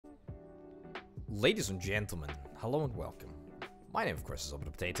Ladies and gentlemen, hello and welcome. My name, of course, is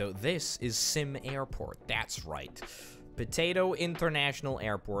Potato. This is SimAirport. That's right. Potato International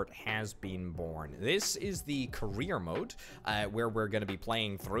Airport has been born. This is the career mode where we're going to be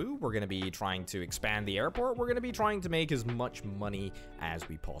playing through. We're going to be trying to expand the airport. We're going to be trying to make as much money as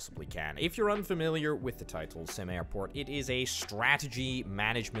we possibly can. If you're unfamiliar with the title SimAirport, it is a strategy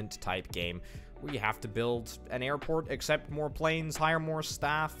management type game where you have to build an airport, accept more planes, hire more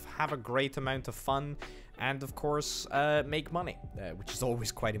staff, have a great amount of fun, and of course, make money, which is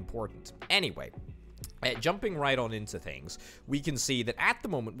always quite important. Anyway, jumping right on into things, we can see that at the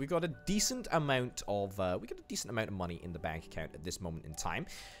moment we've got a decent amount of money in the bank account at this moment in time.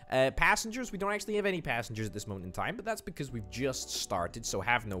 Passengers, we don't actually have any passengers at this moment in time, but that's because we've just started, so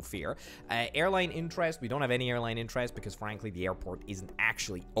have no fear. Airline interest, we don't have any airline interest because frankly the airport isn't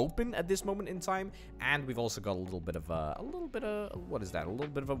actually open at this moment in time, and we've also got a little bit of what is that? A little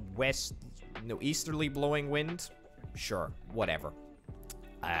bit of a easterly blowing wind. Sure, whatever.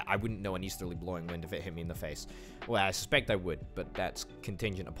 I wouldn't know an easterly blowing wind if it hit me in the face. Well, I suspect I would, but that's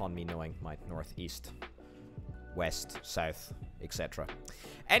contingent upon me knowing my northeast, west, south, etc.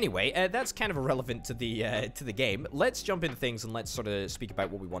 Anyway, that's kind of irrelevant to the game. Let's jump into things and let's sort of speak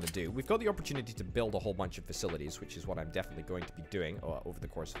about what we want to do. We've got the opportunity to build a whole bunch of facilities, which is what I'm definitely going to be doing over the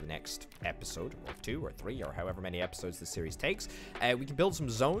course of the next episode, or 2 or 3, or however many episodes the series takes. We can build some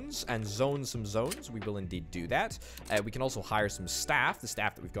zones and zone some zones. We will indeed do that. We can also hire some staff, the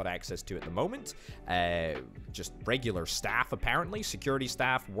staff that we've got access to at the moment. Just regular staff, apparently. Security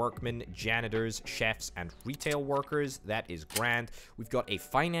staff, workmen, janitors, chefs, and retail workers. That is grand. We've got a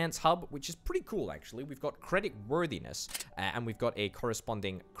finance hub, which is pretty cool, actually. We've got credit worthiness, and we've got a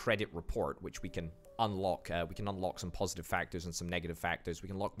corresponding credit report, which we can unlock. We can unlock some positive factors and some negative factors. We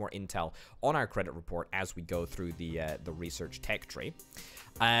can unlock more intel on our credit report as we go through the research tech tree.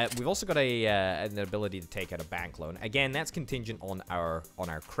 We've also got an ability to take out a bank loan. Again, that's contingent on our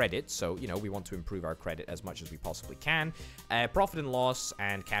credit, so you know we want to improve our credit as much as we possibly can. Profit and loss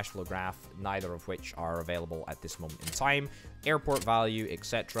and cash flow graph, neither of which are available at this moment in time. Airport value,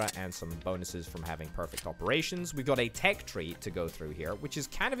 etc., and some bonuses from having perfect operations. We've got a tech tree to go through here, which is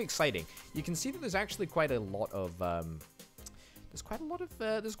kind of exciting. You can see that there's actually quite a lot of there's quite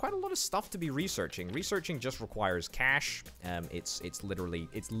a lot of stuff to be researching. Researching just requires cash. It's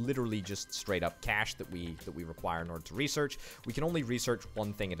literally just straight up cash that we require in order to research. We can only research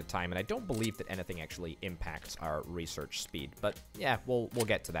one thing at a time, and I don't believe that anything actually impacts our research speed. But yeah, we'll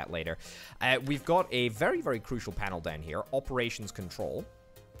get to that later. We've got a very crucial panel down here, operations control.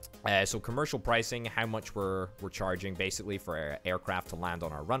 So commercial pricing, how much we're charging basically for aircraft to land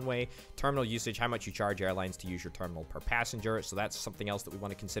on our runway. Terminal usage, how much you charge airlines to use your terminal per passenger. So that's something else that we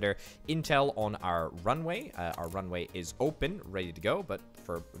want to consider. Intel on our runway. Our runway is open, ready to go, but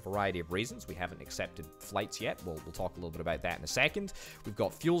for a variety of reasons, we haven't accepted flights yet. We'll talk a little bit about that in a second. We've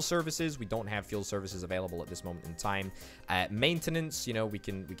got fuel services. We don't have fuel services available at this moment in time. Maintenance, you know, we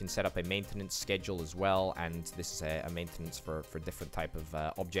can set up a maintenance schedule as well, and this is a maintenance for different type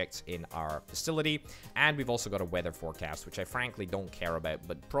of objects in our facility. And we've also got a weather forecast, which I frankly don't care about,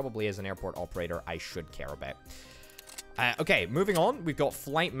 but probably as an airport operator I should care about. Okay, moving on, we've got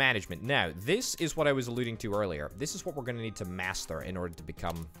flight management. Now, this is what I was alluding to earlier. This is what we're going to need to master in order to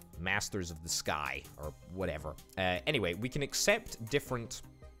become masters of the sky, or whatever. Anyway, we can accept different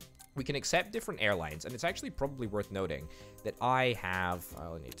airlines, and it's actually probably worth noting that I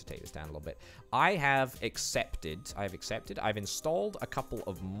need to take this down a little bit. I've installed a couple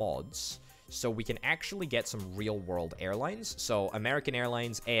of mods so we can actually get some real-world airlines. So American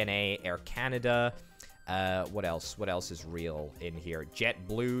Airlines, ANA, Air Canada, what else is real in here?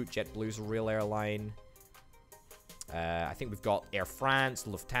 JetBlue's a real airline. I think we've got Air France,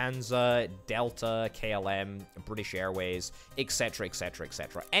 Lufthansa, Delta, KLM, British Airways, etc., etc.,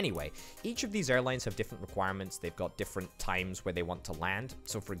 etc. Anyway, each of these airlines have different requirements. They've got different times where they want to land.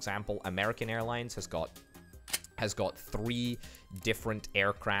 So, for example, American Airlines has got 3 different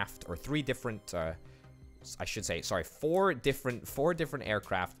aircraft, or 3 different four different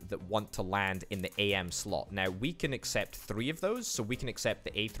aircraft that want to land in the AM slot. Now, we can accept 3 of those, so we can accept the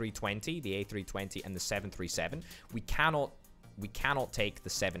A320, and the 737. We cannot take the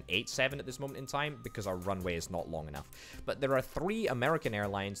 787 at this moment in time because our runway is not long enough. But there are 3 American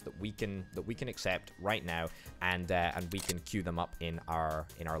airlines that we can accept right now, and we can queue them up in our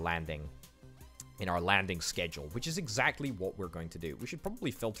landing in our landing schedule, which is exactly what we're going to do. We should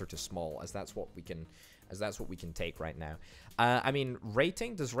probably filter to small, as that's what we can take right now. I mean,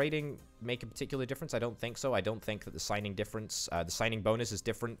 does rating make a particular difference? I don't think so. I don't think that the signing bonus is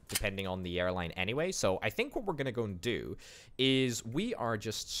different depending on the airline anyway. So I think what we're going to go and do is we are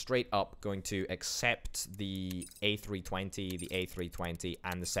just straight up going to accept the A320, the A320,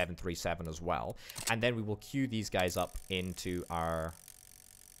 and the 737 as well. And then we will queue these guys up into our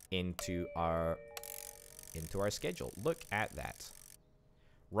schedule. Look at that.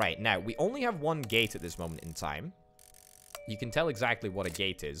 Right, now, we only have one gate at this moment in time. You can tell exactly what a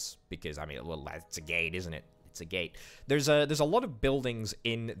gate is, because, I mean, well, it's a gate, isn't it? It's a gate. There's a lot of buildings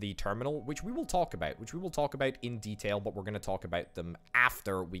in the terminal, which we will talk about, in detail, but we're going to talk about them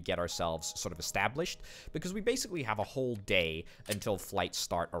after we get ourselves sort of established, because we basically have a whole day until flights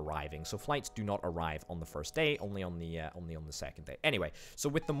start arriving. So flights do not arrive on the first day, only on the second day. Anyway, so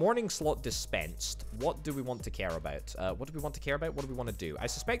with the morning slot dispensed, what do we want to care about? What do we want to do? I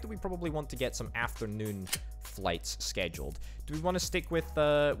suspect that we probably want to get some afternoon flights scheduled. Do we want to stick with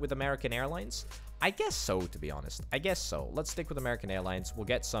American Airlines? I guess so, to be honest. I guess so. Let's stick with American Airlines. We'll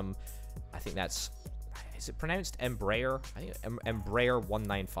get some, I think that's, is it pronounced Embraer? I think Embraer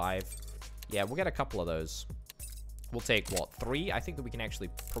 195. Yeah, we'll get a couple of those. We'll take, what, 3? I think that we can actually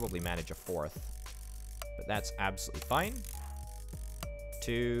probably manage a 4th. But that's absolutely fine.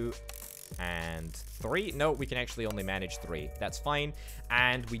 2 and 3. No, we can actually only manage 3. That's fine.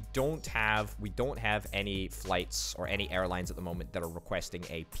 And we don't have any flights or any airlines at the moment that are requesting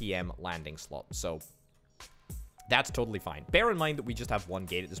a PM landing slot. So that's totally fine. Bear in mind that we just have one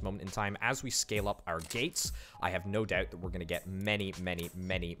gate at this moment in time. As we scale up our gates, I have no doubt that we're going to get many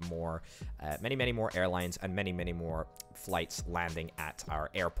more airlines and many more flights landing at our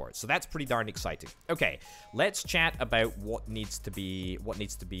airport. So that's pretty darn exciting. Okay, let's chat about what needs to be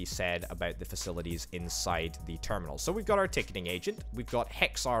said about the facilities inside the terminal. So we've got our ticketing agent, we've got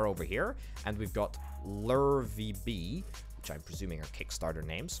Hexar over here, and we've got LurVB, which I'm presuming are Kickstarter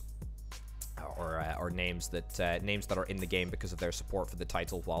names. Or names that are in the game because of their support for the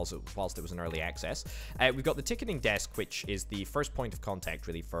title whilst it was in early access. We've got the ticketing desk, which is the first point of contact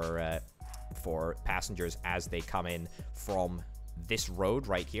really for passengers as they come in from this road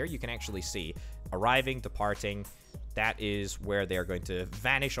right here. You can actually see arriving, departing. That is where they're going to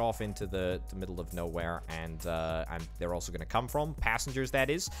vanish off into the middle of nowhere, and they're also going to come from. Passengers, that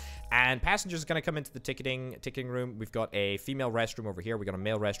is. And passengers are going to come into the ticketing room. We've got a female restroom over here. We've got a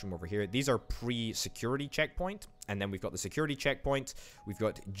male restroom over here. These are pre-security checkpoint. And then we've got the security checkpoint. We've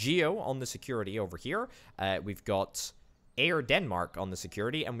got Geo on the security over here. We've got Air Denmark on the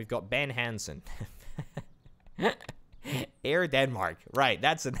security. And we've got Ben Hansen. Air Denmark. Right,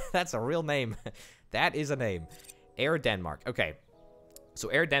 that's a real name. That is a name. Air Denmark. Okay. So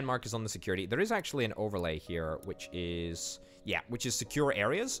Air Denmark is on the security. There is actually an overlay here, which is secure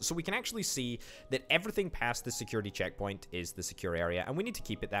areas. So we can actually see that everything past the security checkpoint is the secure area. And we need to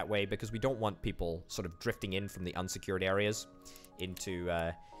keep it that way because we don't want people sort of drifting in from the unsecured areas into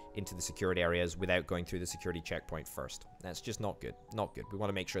the secured areas without going through the security checkpoint first. That's just not good. Not good. We want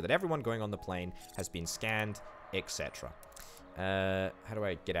to make sure that everyone going on the plane has been scanned, etc. How do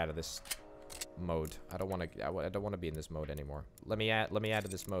I get out of this mode? I don't want to be in this mode anymore. Let me add to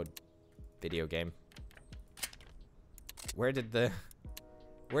this mode. Video game. Oh,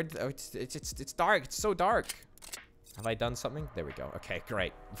 it's dark. It's so dark. Have I done something? There we go. Okay,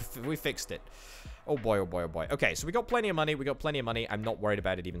 great. We fixed it. Oh boy, oh boy, oh boy. Okay, so we got plenty of money. I'm not worried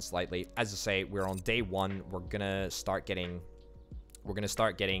about it even slightly. As I say, we're on day 1. We're gonna start getting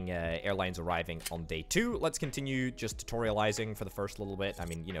airlines arriving on day 2. Let's continue just tutorializing for the first little bit. I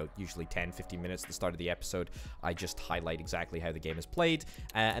mean, you know, usually 10-15 minutes at the start of the episode. I just highlight exactly how the game is played,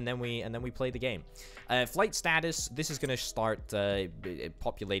 and then we play the game. Flight status. This is going to start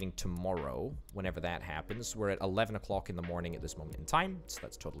populating tomorrow, whenever that happens. We're at 11 o'clock in the morning at this moment in time, so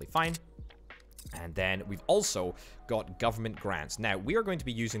that's totally fine. And then we've also got government grants. Now, we are going to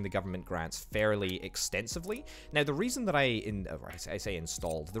be using the government grants fairly extensively. Now, the reason that I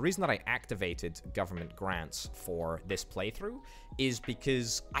installed, the reason that I activated government grants for this playthrough is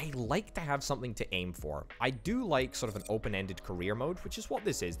because I like to have something to aim for. I do like sort of an open-ended career mode, which is what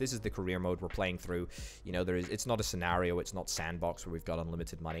this is. This is the career mode we're playing through. You know, it's not a scenario, it's not sandbox where we've got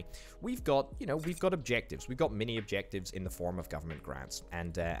unlimited money. We've got objectives. We've got mini objectives in the form of government grants,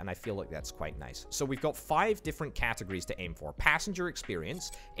 and I feel like that's quite nice. So we've got 5 different categories to aim for: passenger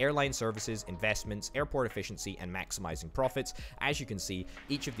experience, airline services, investments, airport efficiency, and maximizing profits. As you can see,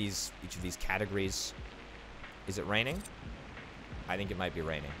 each of these categories. Is it raining? I think it might be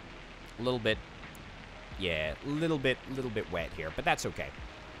raining. A little bit, yeah, little bit wet here, but that's okay.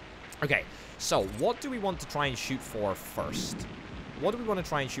 Okay, so what do we want to try and shoot for first? What do we want to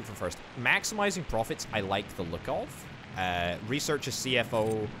try and shoot for first? Maximizing profits, I like the look of. Research a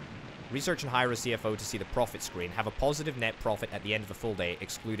CFO. Research and hire a CFO to see the profit screen. Have a positive net profit at the end of a full day,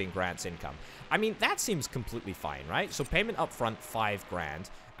 excluding grants income. I mean, that seems completely fine, right? So payment up front, 5 grand,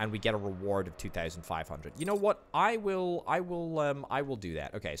 and we get a reward of 2,500. You know what? I will do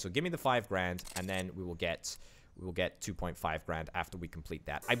that. Okay, so give me the 5 grand, and then we will get 2.5 grand after we complete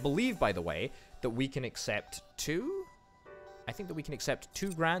that. I believe, by the way, that we can accept 2. I think that we can accept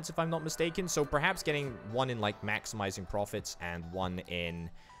 2 grants, if I'm not mistaken. So perhaps getting 1 in, like, maximizing profits and 1 in,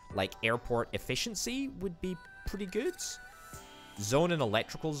 like, airport efficiency would be pretty good. Zone an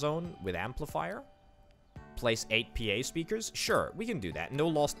electrical zone with amplifier. Place 8 PA speakers. Sure, we can do that. No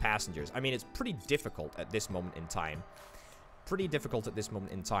lost passengers. I mean, it's pretty difficult at this moment in time. Pretty difficult at this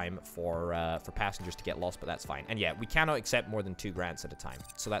moment in time for passengers to get lost, but that's fine. And yeah, we cannot accept more than 2 grants at a time,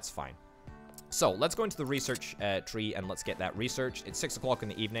 so that's fine. So let's go into the research tree and let's get that research. It's 6 o'clock in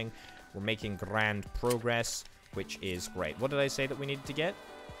the evening. We're making grand progress, which is great. What did I say that we needed to get?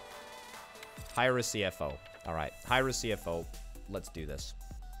 Hire a CFO. All right, hire a CFO. Let's do this.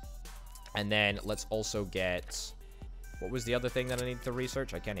 And then let's also get... What was the other thing that I needed to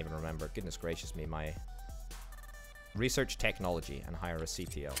research? I can't even remember. Goodness gracious me, my... Research technology and hire a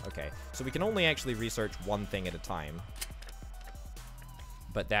CTO. Okay, so we can only actually research 1 thing at a time.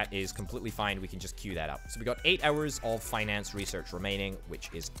 But that is completely fine. We can just queue that up. So we got 8 hours of finance research remaining, which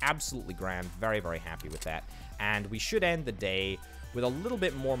is absolutely grand. Very, very happy with that. And we should end the day with a little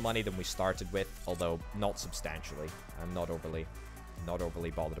bit more money than we started with, although not substantially. I'm not overly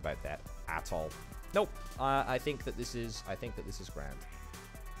bothered about that at all. Nope. I think that this is grand.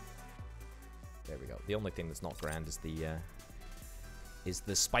 There we go. The only thing that's not grand is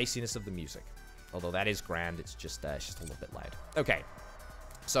the spiciness of the music. Although that is grand, it's just a little bit loud. Okay.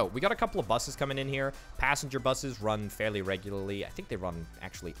 So, we got a couple of buses coming in here. Passenger buses run fairly regularly. I think they run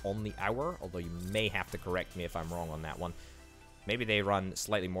actually on the hour, although you may have to correct me if I'm wrong on that one. Maybe they run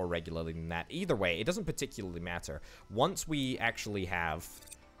slightly more regularly than that. Either way, it doesn't particularly matter. Once we actually have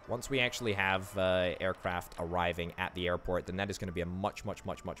aircraft arriving at the airport, then that is going to be a much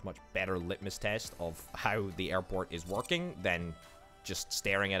better litmus test of how the airport is working than just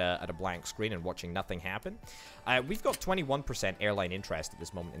staring at a blank screen and watching nothing happen. We've got 21% airline interest at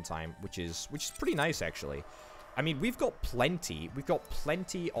this moment in time, which is pretty nice, actually. I mean, we've got plenty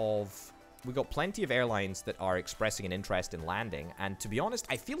of airlines that are expressing an interest in landing, and to be honest,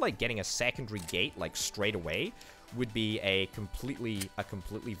 I feel like getting a secondary gate, like, straight away would be a completely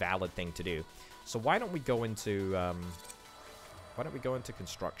valid thing to do. So why don't we go into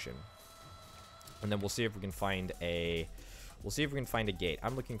construction, and then we'll see if we can find a gate.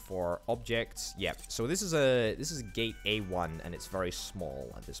 I'm looking for objects. Yep. So this is a gate A1, and it's very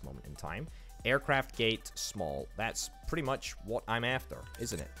small at this moment in time. Aircraft gate, small. That's pretty much what I'm after,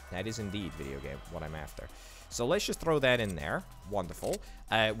 isn't it? That is indeed, video game, what I'm after. So let's just throw that in there. Wonderful.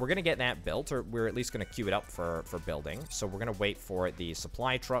 We're going to get that built, or we're at least going to queue it up for building. So we're going to wait for the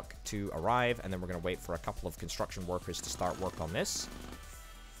supply truck to arrive, and then we're going to wait for a couple of construction workers to start work on this.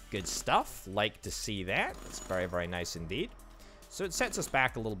 Good stuff. Like to see that. It's very, very nice indeed. So it sets us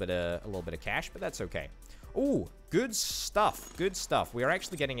back a little bit of cash, but that's okay. Ooh, good stuff. Good stuff. We are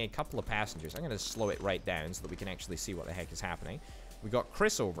actually getting a couple of passengers. I'm going to slow it right down so that we can actually see what the heck is happening. We got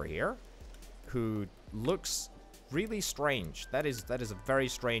Chris over here, who looks really strange. That is a very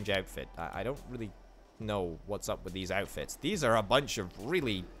strange outfit. I don't really know what's up with these outfits. These are a bunch of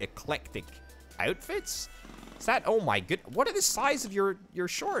really eclectic outfits. Is that... Oh my good... What are the size of your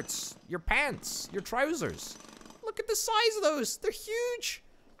shorts, your pants, your trousers? Look at the size of those. They're huge.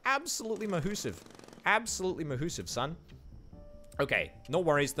 Absolutely mahoosive. Absolutely mahoosive, son. Okay, no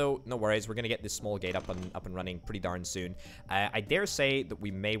worries though. No worries. We're gonna get this small gate up and running pretty darn soon. I dare say that we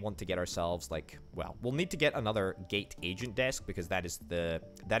may want to get ourselves, like, well, we'll need to get another gate agent desk, because that is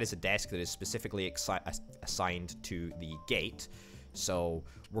a desk that is specifically assigned to the gate. So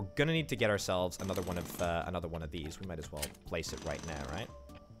we're gonna need to get ourselves another one of these. We might as well place it right now, right?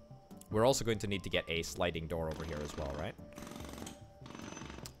 We're also going to need to get a sliding door over here as well, right?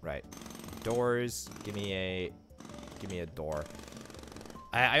 Right. Doors. Give me a door.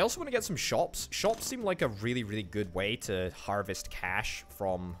 I also want to get some shops. Shops seem like a really, really good way to harvest cash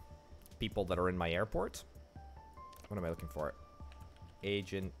from people that are in my airport. What am I looking for?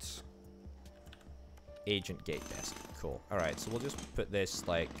 Agent gate desk. Cool. All right, so we'll just put this,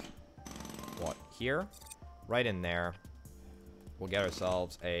 like, what, here? Right in there. We'll get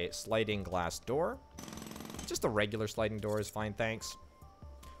ourselves a sliding glass door. Just a regular sliding door is fine, thanks.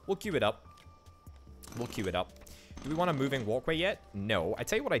 We'll queue it up. Do we want a moving walkway yet? No. I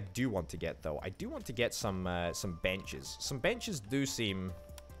tell you what I do want to get, though. I do want to get some benches. Some benches do seem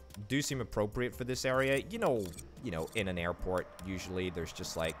appropriate for this area. You know, in an airport, usually there's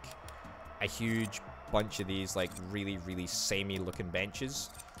just like a huge bunch of these like really, really samey looking benches.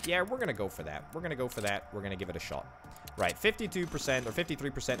 Yeah, we're gonna go for that. We're gonna go for that. We're gonna give it a shot. Right, 52% or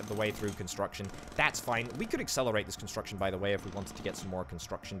 53% of the way through construction. That's fine. We could accelerate this construction, by the way, if we wanted to get some more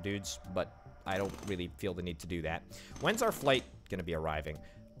construction dudes, but I don't really feel the need to do that. When's our flight gonna be arriving?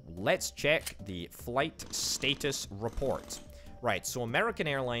 Let's check the flight status report. Right, so American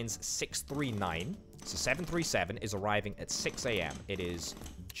Airlines 639, so 737 is arriving at 6 a.m. It is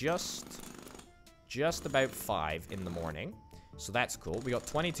just about 5 in the morning, so that's cool. We got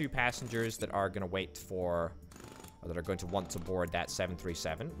 22 passengers that are going to wait for, or that are going to want to board that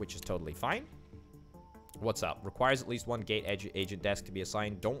 737, which is totally fine. What's up? Requires at least one gate agent desk to be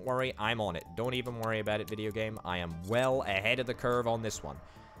assigned. Don't worry, I'm on it. Don't even worry about it, video game. I am well ahead of the curve on this one.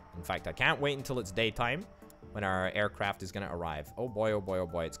 In fact, I can't wait until it's daytime when our aircraft is going to arrive. Oh boy, oh boy, oh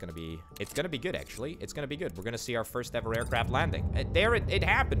boy, it's going to be good, actually. It's going to be good. We're going to see our first ever aircraft landing. There, it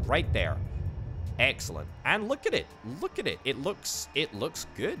happened right there. Excellent. And look at it. Look at it. It looks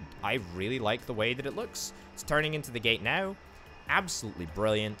good. I really like the way that it looks. It's turning into the gate now. Absolutely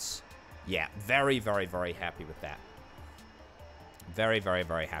brilliant. Yeah, very, very, very happy with that. Very, very,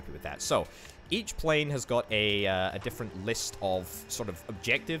 very happy with that. So, each plane has got a different list of sort of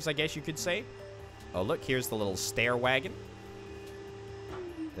objectives, I guess you could say. Oh, look, here's the little stair wagon.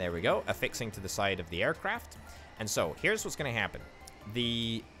 There we go, affixing to the side of the aircraft. And so, here's what's going to happen.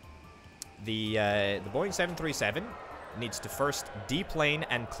 The Boeing 737 needs to first deplane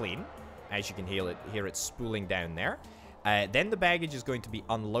and clean. As you can hear it spooling down there. Then the baggage is going to be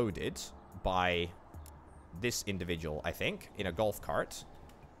unloaded by this individual, I think, in a golf cart.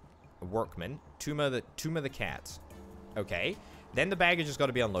 A workman. Tuma the cat. Okay. Then the baggage has got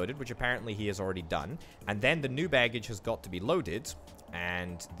to be unloaded, which apparently he has already done. And then the new baggage has got to be loaded,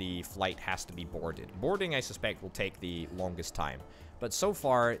 and the flight has to be boarded. Boarding, I suspect, will take the longest time. But so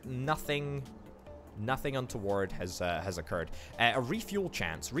far, nothing untoward has occurred. A refuel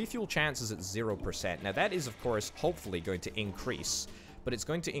chance. Refuel chance is at 0%. Now, that is, of course, hopefully going to increase. But it's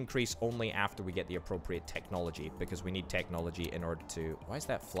going to increase only after we get the appropriate technology, because we need technology in order to... Why is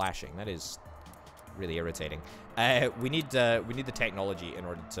that flashing? That is really irritating. We need the technology in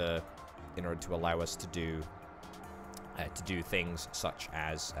order to allow us to do things such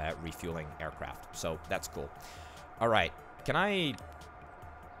as refueling aircraft. So that's cool. All right, can I?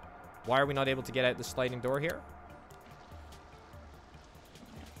 Why are we not able to get out the sliding door here?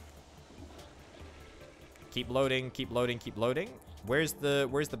 Keep loading, keep loading, keep loading. Where's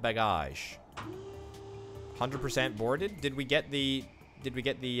the baggage? 100% boarded. Did we get the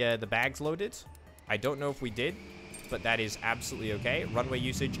bags loaded? I don't know if we did, but that is absolutely okay. Runway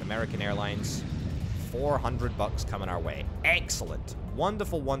usage, American Airlines, $400 coming our way. Excellent.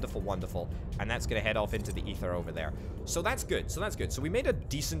 Wonderful, wonderful, wonderful. And that's going to head off into the ether over there. So that's good. So that's good. So we made a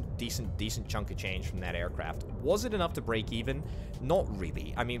decent chunk of change from that aircraft. Was it enough to break even? Not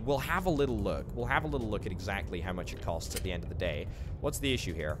really. I mean, we'll have a little look. We'll have a little look at exactly how much it costs at the end of the day. What's the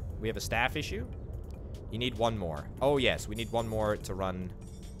issue here? We have a staff issue? You need one more. Oh, yes. We need one more to run...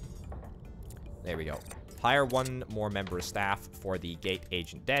 There we go. Hire one more member of staff for the gate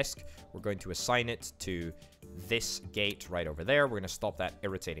agent desk. We're going to assign it to this gate right over there. We're going to stop that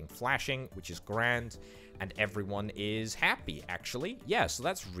irritating flashing, which is grand. And everyone is happy, actually. Yeah, so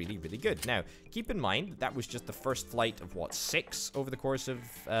that's really, really good. Now, keep in mind that was just the first flight of, what, 6 over the course of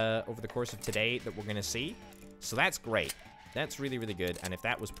today that we're going to see. So that's great. That's really, really good. And if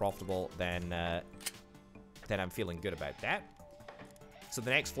that was profitable, then I'm feeling good about that. So the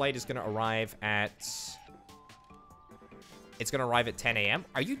next flight is going to arrive at... It's going to arrive at 10 a.m.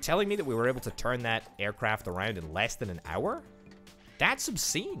 Are you telling me that we were able to turn that aircraft around in less than an hour? That's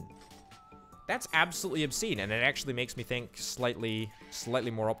obscene. That's absolutely obscene, and it actually makes me think slightly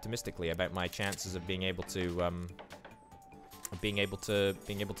more optimistically about my chances of being able to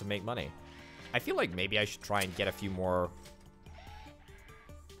make money. I feel like maybe I should try and get a few more...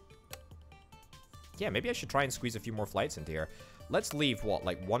 Yeah, maybe I should try and squeeze a few more flights into here. Let's leave, what,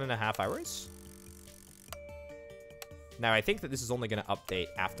 like 1.5 hours? Now, I think that this is only going to update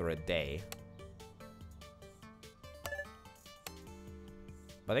after a day.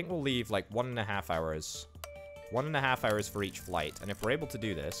 But I think we'll leave, like, 1.5 hours. 1.5 hours for each flight. And if we're able to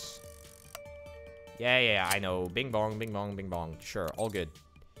do this... Yeah, I know. Bing bong, bing bong, bing bong. Sure, all good.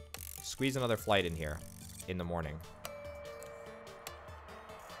 Squeeze another flight in here in the morning.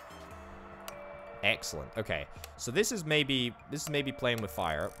 Excellent. Okay. So this is maybe playing with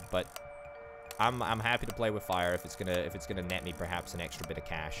fire, but I'm happy to play with fire if it's gonna net me perhaps an extra bit of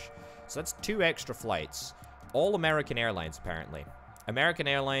cash. So that's 2 extra flights. All American Airlines, apparently. American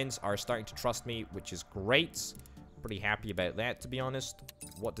Airlines are starting to trust me, which is great. Pretty happy about that, to be honest.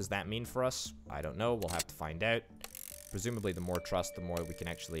 What does that mean for us? I don't know. We'll have to find out. Presumably, the more trust, the more we can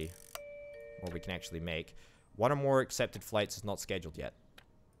actually make. 1 or more accepted flights is not scheduled yet.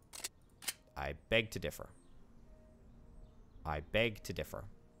 I beg to differ. I beg to differ.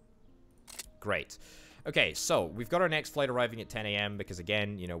 Great. Okay, so we've got our next flight arriving at 10 a.m. because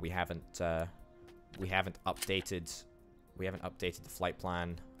again, you know, we haven't updated the flight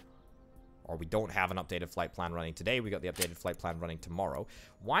plan, or we don't have an updated flight plan running today. We got the updated flight plan running tomorrow.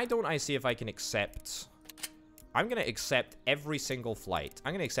 Why don't I see if I can accept? I'm gonna accept every single flight.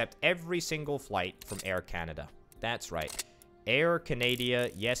 I'm gonna accept every single flight from Air Canada. That's right. Air Canada,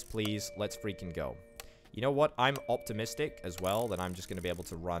 yes please, let's freaking go. You know what? I'm optimistic as well that I'm just gonna be able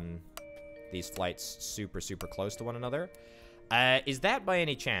to run these flights super, super close to one another. Is that by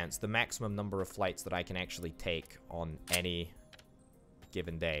any chance the maximum number of flights that I can actually take on any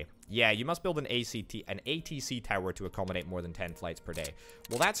given day? Yeah, you must build an ATC tower to accommodate more than 10 flights per day.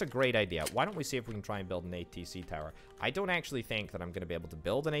 Well, that's a great idea. Why don't we see if we can try and build an ATC tower? I don't actually think that I'm going to be able to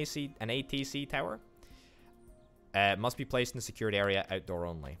build an ATC tower. Must be placed in a secured area, outdoor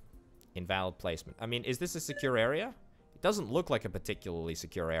only. Invalid placement. I mean, is this a secure area? It doesn't look like a particularly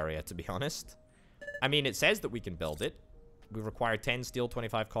secure area, to be honest. I mean, it says that we can build it. We require 10 steel,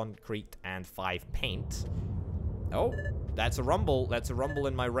 25 concrete, and 5 paint. Oh, that's a rumble. That's a rumble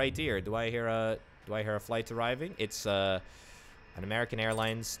in my right ear. Do I hear a flight arriving? It's an American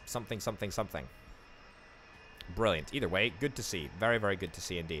Airlines something something something. Brilliant. Either way, good to see. Very, very good to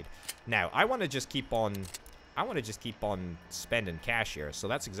see indeed. Now, I want to just keep on spending cash here. So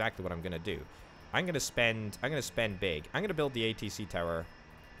that's exactly what I'm going to do. I'm going to spend big. I'm going to build the ATC tower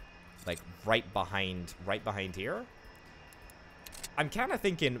like right behind here. I'm kind of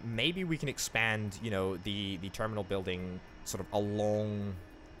thinking maybe we can expand, you know, the terminal building sort of along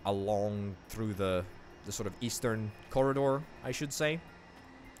through the sort of eastern corridor, I should say.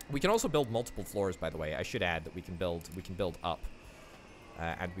 We can also build multiple floors, by the way. I should add that we can build up,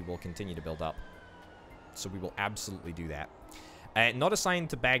 and we will continue to build up. So we will absolutely do that. Not assigned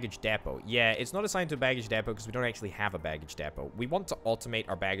to baggage depot. Yeah, it's not assigned to a baggage depot because we don't actually have a baggage depot. We want to automate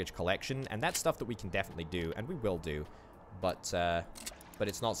our baggage collection, and that's stuff that we can definitely do, and we will do. But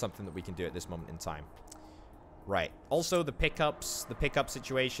it's not something that we can do at this moment in time. Right. Also, the pickup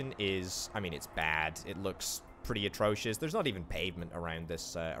situation is, I mean, it's bad. It looks pretty atrocious. There's not even pavement around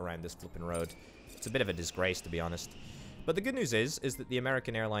this flipping road. It's a bit of a disgrace, to be honest. But the good news is that the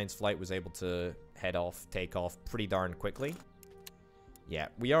American Airlines flight was able to take off pretty darn quickly. Yeah,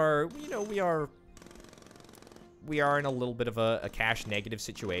 we are in a little bit of a cash negative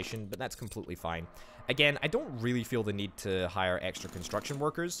situation, but that's completely fine. Again, I don't really feel the need to hire extra construction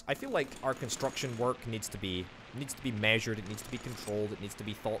workers. I feel like our construction work needs to be measured, it needs to be controlled, it needs to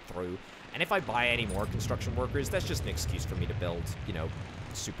be thought through. And if I buy any more construction workers, that's just an excuse for me to build, you know,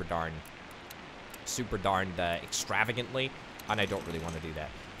 super darn extravagantly, and I don't really want to do that.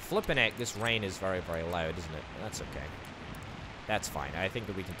 Flippin' heck, this rain is very, very loud, isn't it? That's okay. That's fine. I think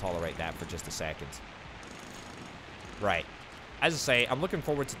that we can tolerate that for just a second. Right. As I say, I'm looking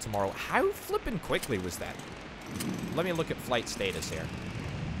forward to tomorrow. How flippin' quickly was that? Let me look at flight status here.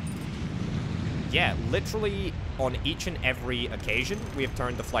 Yeah, literally on each and every occasion, we have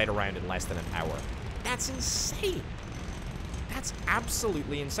turned the flight around in less than an hour. That's insane. That's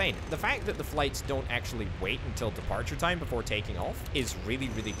absolutely insane. The fact that the flights don't actually wait until departure time before taking off is really,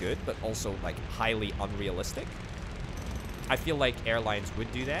 really good, but also, like, highly unrealistic. I feel like airlines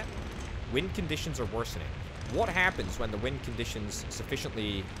would do that. Wind conditions are worsening. What happens when the wind conditions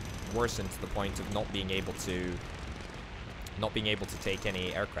sufficiently worsen to the point of not being able to take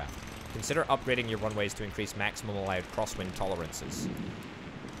any aircraft? Consider upgrading your runways to increase maximum allowed crosswind tolerances.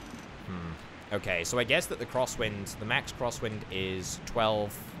 Okay, so I guess that the max crosswind is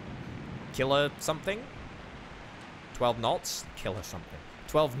 12 kilo something? 12 knots? Kilo something.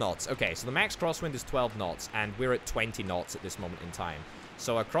 12 knots. Okay, so the max crosswind is 12 knots, and we're at 20 knots at this moment in time.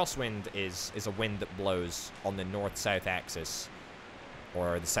 So a crosswind is a wind that blows on the north-south axis,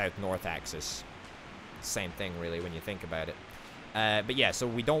 or the south-north axis. Same thing, really, when you think about it. But yeah, so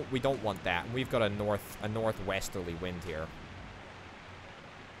we don't want that. And we've got a northwesterly wind here,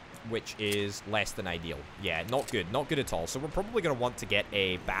 which is less than ideal. Yeah, not good at all. So we're probably going to want to get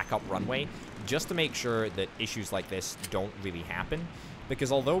a backup runway just to make sure that issues like this don't really happen.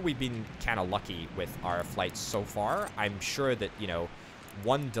 Because although we've been kind of lucky with our flights so far, I'm sure that, you know,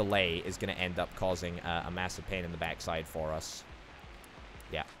 one delay is going to end up causing a massive pain in the backside for us.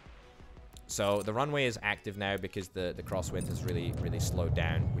 Yeah. So the runway is active now because the crosswind has really slowed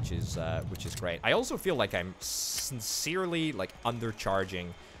down, which is great. I also feel like I'm sincerely like undercharging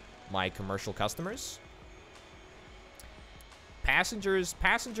my commercial customers. Passengers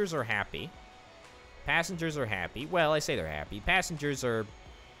are happy. Passengers are happy. Well, I say they're happy. Passengers are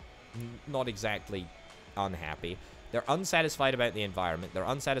not exactly unhappy. They're unsatisfied about the environment, they're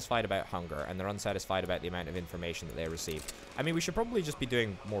unsatisfied about hunger, and they're unsatisfied about the amount of information that they receive. I mean, we should probably just be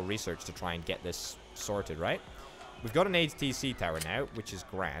doing more research to try and get this sorted, right? We've got an ATC tower now, which is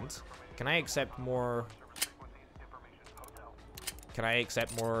grand. Can I accept more... Can I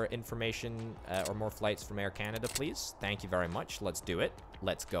accept more information or more flights from Air Canada, please? Thank you very much. Let's do it.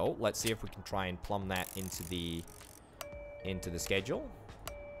 Let's go. Let's see if we can try and plumb that into the schedule.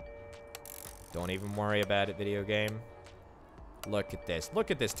 Don't even worry about it, video game. Look at this.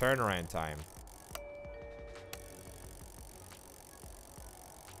 Look at this turnaround time.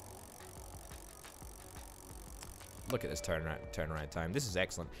 Look at this turnaround time. This is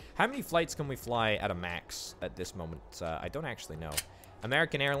excellent. How many flights can we fly at a max at this moment? I don't actually know.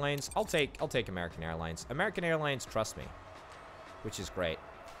 American Airlines. I'll take American Airlines. American Airlines, trust me. Which is great.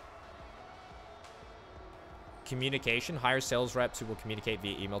 Communication. Hire sales reps who will communicate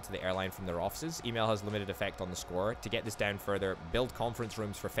via email to the airline from their offices. Email has limited effect on the score. To get this down further, build conference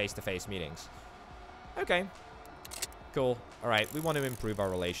rooms for face-to-face meetings. Okay. Cool. All right. We want to improve our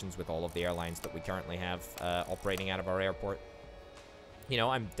relations with all of the airlines that we currently have operating out of our airport. You know,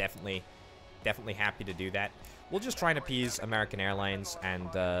 I'm definitely happy to do that. We'll just try and appease American Airlines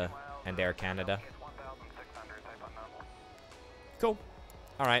and Air Canada. Cool.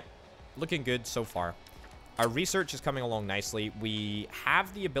 All right. Looking good so far. Our research is coming along nicely. We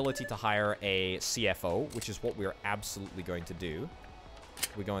have the ability to hire a CFO, which is what we're absolutely going to do.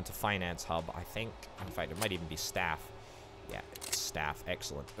 We go into Finance Hub, I think. In fact, it might even be staff. Yeah, it's staff.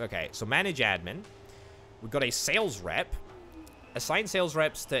 Excellent. Okay, so manage admin. We've got a sales rep. Assign sales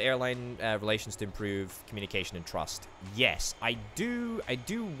reps to airline relations to improve communication and trust. Yes, I do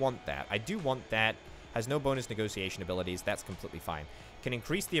want that. I do want that. Has no bonus negotiation abilities. That's completely fine. Can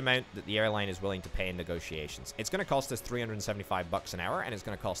increase the amount that the airline is willing to pay in negotiations. It's going to cost us $375 an hour, and it's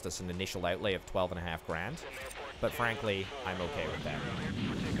going to cost us an initial outlay of 12.5 grand. But frankly, I'm okay with that.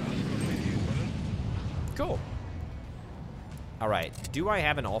 Cool. All right. Do I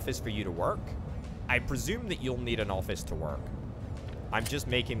have an office for you to work? I presume that you'll need an office to work. I'm just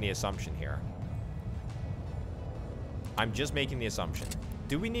making the assumption here. I'm just making the assumption.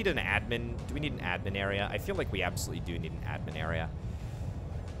 Do we need an admin? Do we need an admin area? I feel like we absolutely do need an admin area.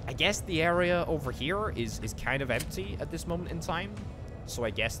 I guess the area over here is kind of empty at this moment in time. So I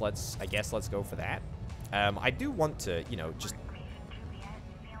guess let's go for that. I do want to, you know, just...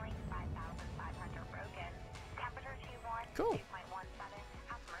 Cool.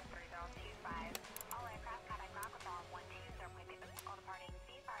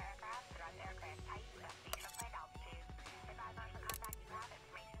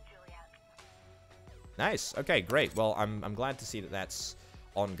 Nice. Okay, great. Well, I'm glad to see that that's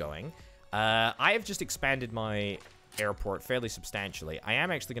ongoing. I have just expanded my airport fairly substantially. I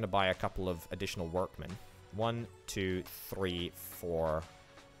am actually going to buy a couple of additional workmen. 1, 2, 3, 4.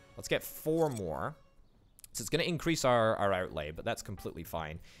 Let's get 4 more. So it's going to increase our outlay, but that's completely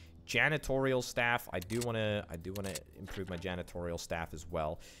fine. Janitorial staff. I do want to improve my janitorial staff as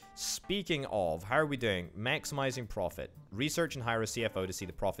well. Speaking of, how are we doing? Maximizing profit. Research and hire a CFO to see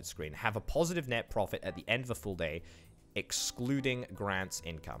the profit screen. Have a positive net profit at the end of a full day, excluding grants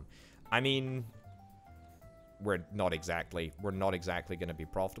income. I mean, we're not exactly going to be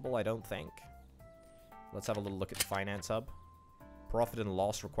profitable, I don't think. Let's have a little look at the Finance Hub. Profit and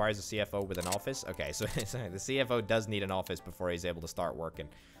loss requires a CFO with an office. Okay, so the CFO does need an office before he's able to start working.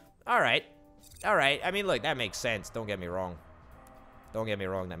 All right. All right. I mean, look, that makes sense. Don't get me wrong. Don't get me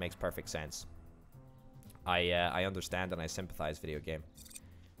wrong. That makes perfect sense. I understand and I sympathize, video game.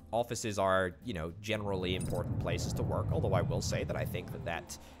 Offices are, you know, generally important places to work, although I will say that I think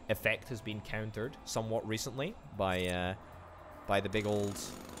that effect has been countered somewhat recently by the big old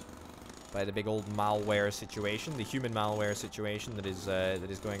malware situation, the human malware situation that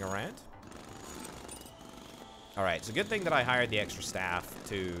is going around. All right, so good thing that I hired the extra staff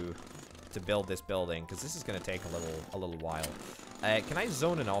to build this building, because this is going to take a little while. Can I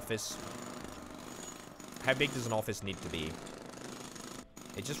zone an office? How big does an office need to be?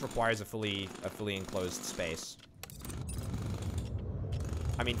 It just requires a fully enclosed space.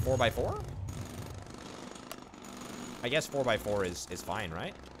 I mean, 4x4? I guess 4x4 is fine,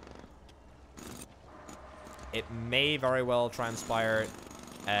 right? It may very well transpire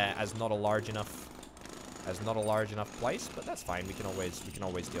as not a large enough place, but that's fine. We can always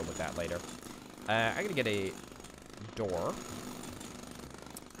deal with that later. I'm gonna get a door.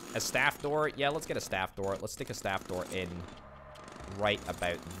 A staff door. Yeah, let's get a staff door. Let's stick a staff door in right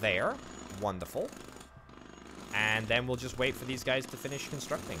about there. Wonderful. And then we'll just wait for these guys to finish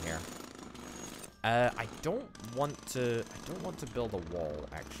constructing here. I don't want to build a wall,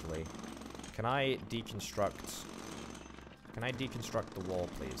 actually. Can I deconstruct the wall,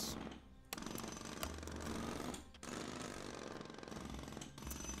 please?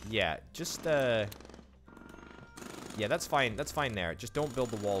 Yeah, just yeah, that's fine. That's fine there. Just don't build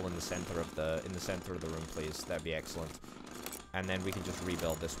the wall in the center of the room, please. That'd be excellent. And then we can just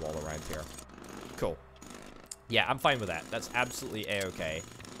rebuild this wall around here. Cool. Yeah, I'm fine with that. That's absolutely a-okay.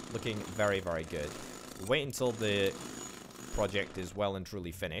 Looking very, very good. Wait until the project is well and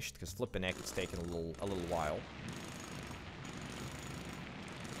truly finished, because flipping heck, it's taken a little while.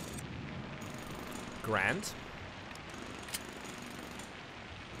 Grand.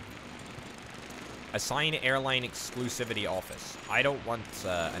 Assign airline exclusivity office. I don't want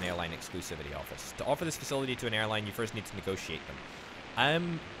an airline exclusivity office. To offer this facility to an airline, you first need to negotiate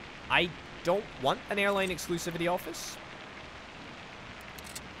them. I don't want an airline exclusivity office.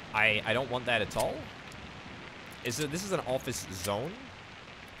 I don't want that at all. This is an office zone?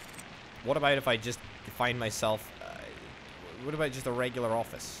 What about if I just find myself... what about just a regular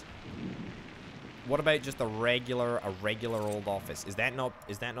office? What about just a regular old office? Is that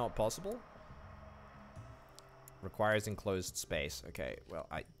not possible? Requires enclosed space. Okay, well,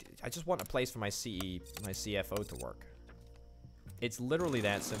 I just want a place for my CFO to work. It's literally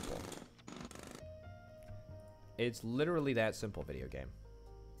that simple. It's literally that simple, video game.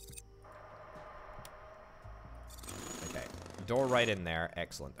 Okay, door right in there.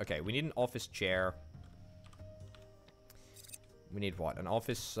 Excellent. Okay, we need an office chair. We need what? An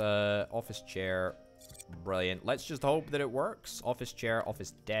office chair. Brilliant. Let's just hope that it works. Office chair,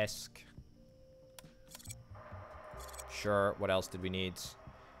 office desk. Sure. What else did we need?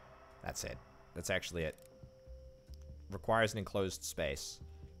 That's it. That's actually it. Requires an enclosed space.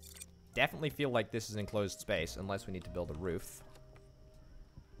 Definitely feel like this is an enclosed space, unless we need to build a roof.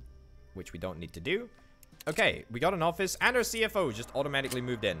 Which we don't need to do. Okay, we got an office, and our CFO just automatically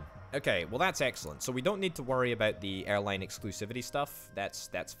moved in. Okay, well that's excellent. So we don't need to worry about the airline exclusivity stuff.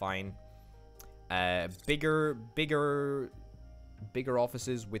 That's fine. Bigger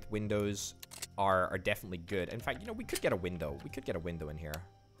offices with windows are definitely good. In fact, you know, we could get a window. We could get a window in here.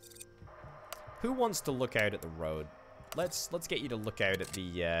 Who wants to look out at the road? Let's get you to look out at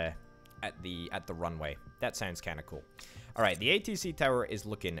the runway. That sounds kind of cool. All right, the ATC tower is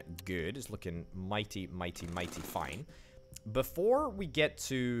looking good. It's looking mighty fine. Before we get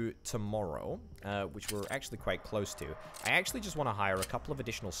to tomorrow, which we're actually quite close to, I actually just want to hire a couple of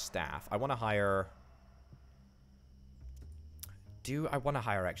additional staff. I want to hire... Do I want to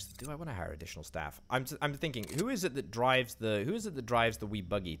hire additional staff? I'm thinking, who is it that drives the wee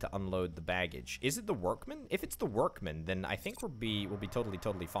buggy to unload the baggage? Is it the workman? If it's the workman, then I think we'll be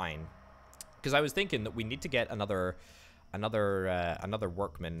totally fine. Because I was thinking that we need to get another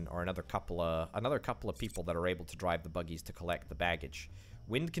workman or another couple of people that are able to drive the buggies to collect the baggage.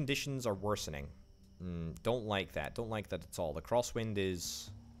 Wind conditions are worsening. Don't like that. Don't like that at all. The crosswind is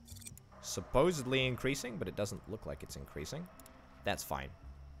supposedly increasing, but it doesn't look like it's increasing. That's fine.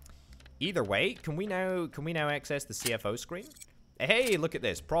 Either way, can we now access the CFO screen? Hey, look at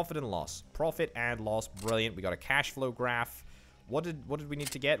this. Profit and loss. Profit and loss. Brilliant. We got a cash flow graph. What did we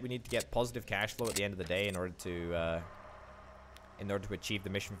need to get? We need to get positive cash flow at the end of the day in order to achieve the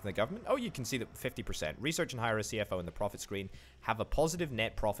mission from the government. Oh, you can see that 50%. Research and hire a CFO in the profit screen. Have a positive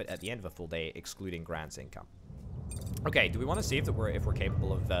net profit at the end of a full day, excluding grants income. Okay, do we want to see if we're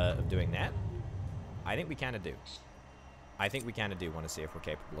capable of doing that? I think we kind of do. I think we kind of do want to see if we're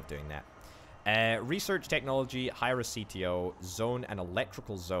capable of doing that. Research technology, hire a CTO, zone an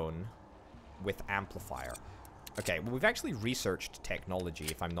electrical zone with amplifier. Okay, well, we've actually researched technology,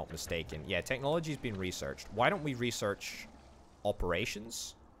 if I'm not mistaken. Yeah, technology's been researched. Why don't we research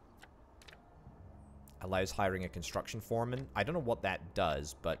operations? Allows hiring a construction foreman. I don't know what that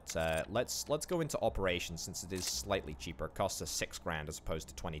does, but let's go into operations since it is slightly cheaper. It costs us 6 grand as opposed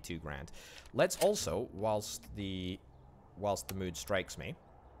to 22 grand. Let's also, whilst the mood strikes me,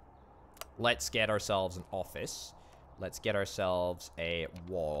 let's get ourselves an office. Let's get ourselves a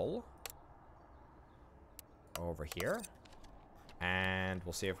wall over here. And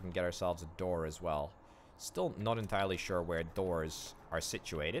we'll see if we can get ourselves a door as well. Still not entirely sure where doors are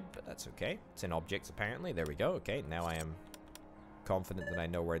situated, but that's okay. It's in objects, apparently. There we go. Okay, now I am confident that I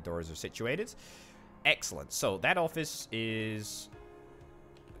know where doors are situated. Excellent. So that office is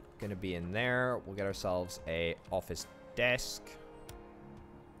going to be in there. We'll get ourselves a office desk.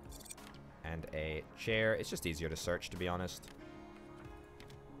 And a chair. It's just easier to search, to be honest.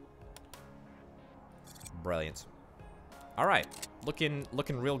 Brilliant. Alright. Looking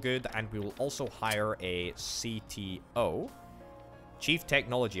real good. And we will also hire a CTO. Chief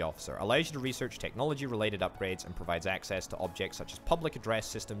Technology Officer. Allows you to research technology-related upgrades and provides access to objects such as public address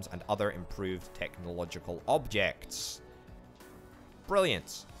systems and other improved technological objects.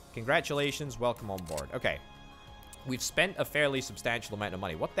 Brilliant. Congratulations. Welcome on board. Okay. We've spent a fairly substantial amount of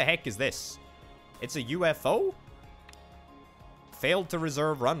money. What the heck is this? It's a UFO? Failed to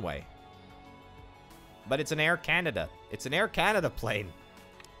reserve runway. But it's an Air Canada. It's an Air Canada plane.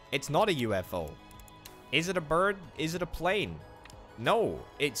 It's not a UFO. Is it a bird? Is it a plane? No,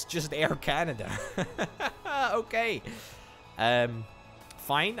 it's just Air Canada. Okay.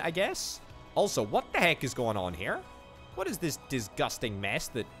 Fine, I guess. Also, what the heck is going on here? What is this disgusting mess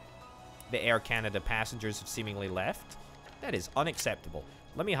that the Air Canada passengers have seemingly left? That is unacceptable.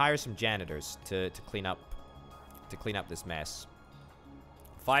 Let me hire some janitors to clean up this mess.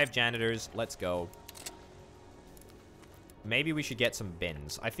 5 janitors, let's go. Maybe we should get some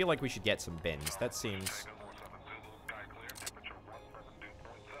bins. I feel like we should get some bins. That seems...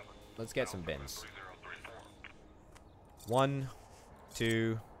 Let's get some bins. 1,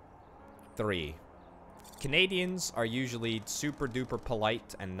 2, 3. Canadians are usually super duper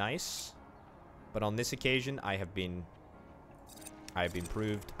polite and nice, but on this occasion I've been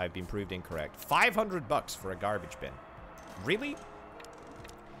proved incorrect. 500 bucks for a garbage bin. Really?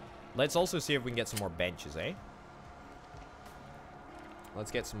 Let's also see if we can get some more benches, eh?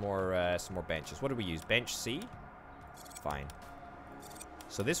 Let's get some more benches. What do we use? Bench C? Fine.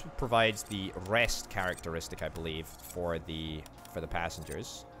 So this provides the rest characteristic, I believe, for the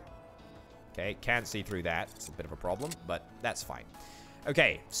passengers. Okay, can't see through that. It's a bit of a problem, but that's fine.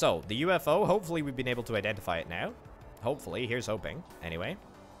 Okay, so the UFO, hopefully we've been able to identify it now. Hopefully, here's hoping. Anyway.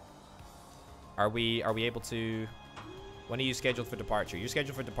 Are we able to... When are you scheduled for departure? You're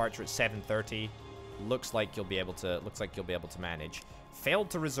scheduled for departure at 7:30. Looks like you'll be able to manage. Failed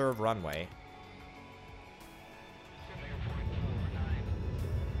to reserve runway.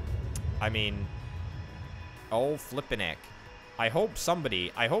 I mean, oh flippin' heck. I hope somebody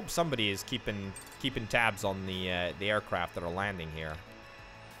is keeping tabs on the aircraft that are landing here.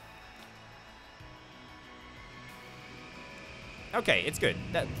 Okay, it's good.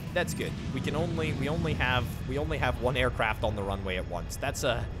 That's good. We only have one aircraft on the runway at once. That's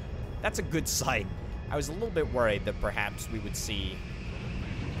a good sign. I was a little bit worried that perhaps we would see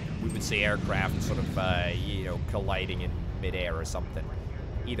aircraft sort of you know, colliding in midair or something.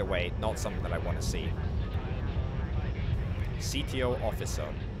 Either way, not something that I want to see. CTO officer.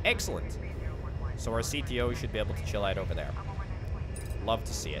 Excellent. So our CTO should be able to chill out over there. Love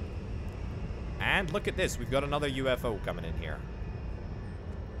to see it. And look at this. We've got another UFO coming in here.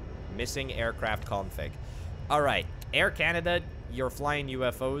 Missing aircraft config. Alright. Air Canada, you're flying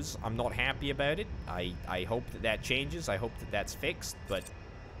UFOs. I'm not happy about it. I hope that changes. I hope that that's fixed, but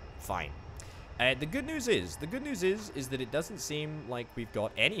fine. The good news is that it doesn't seem like we've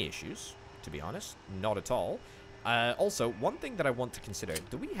got any issues, to be honest. Not at all. Also, one thing that I want to consider,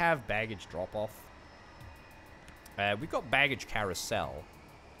 do we have baggage drop-off? We've got baggage carousel.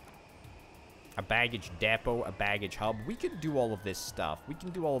 A baggage depot, a baggage hub. We can do all of this stuff. We can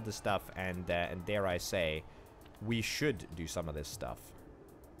do all of this stuff, and dare I say, we should do some of this stuff.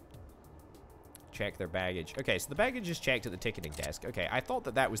 Check their baggage. Okay, so the baggage is checked at the ticketing desk. Okay, I thought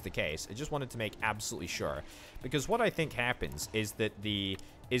that was the case. I just wanted to make absolutely sure, because what I think happens is that the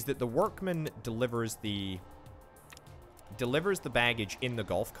workman delivers the baggage in the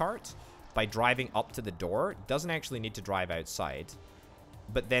golf cart by driving up to the door. Doesn't actually need to drive outside,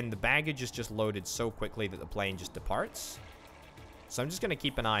 but then the baggage is just loaded so quickly that the plane just departs. So I'm just gonna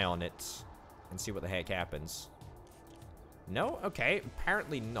keep an eye on it and see what the heck happens. No? Okay,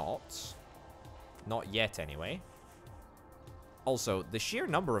 apparently not. Not yet, anyway. Also, the sheer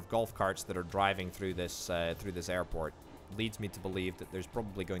number of golf carts that are driving through this airport leads me to believe that there's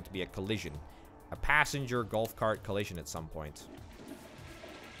probably going to be a collision. A passenger golf cart collision at some point.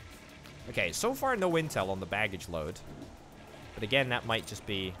 Okay, so far no intel on the baggage load. But again, that might just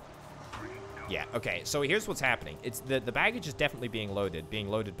be... Yeah, okay, so here's what's happening. It's the baggage is definitely being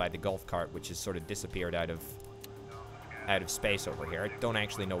loaded by the golf cart, which has sort of disappeared out of space over here. I don't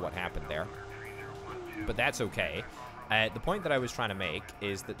actually know what happened there. But that's okay. The point that I was trying to make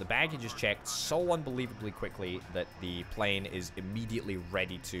is that the baggage is checked so unbelievably quickly that the plane is immediately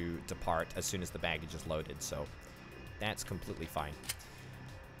ready to depart as soon as the baggage is loaded. So that's completely fine.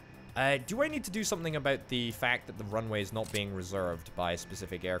 Do I need to do something about the fact that the runway is not being reserved by a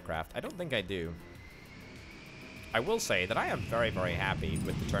specific aircraft? I don't think I do. I will say that I am very, very happy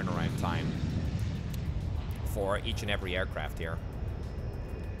with the turnaround time for each and every aircraft here.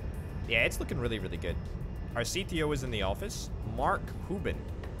 Yeah, it's looking really, really good. Our CTO is in the office. Mark Hubin.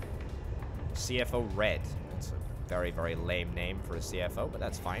 CFO Red. That's a very, very lame name for a CFO, but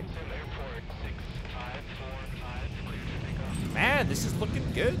that's fine. Man, this is looking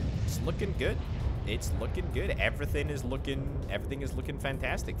good. It's looking good. It's looking good. Everything is looking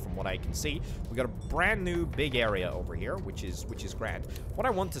fantastic from what I can see. We got a brand new big area over here, which is grand. What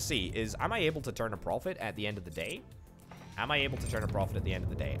I want to see is, am I able to turn a profit at the end of the day? Am I able to turn a profit at the end of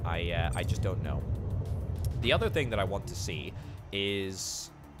the day? I just don't know. The other thing that I want to see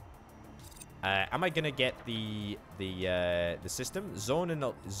is, am I gonna get the system zone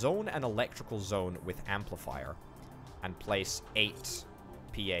and electrical zone with amplifier, and place 8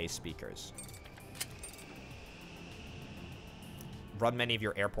 PA speakers. Run many of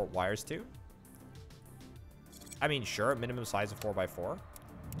your airport wires too? I mean, sure, minimum size of 4x4.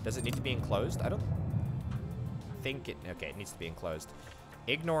 Does it need to be enclosed? I don't think it... Okay, it needs to be enclosed.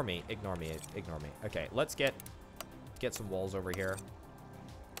 Ignore me, ignore me, ignore me. Okay, let's get some walls over here.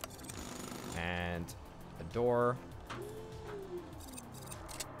 And a door.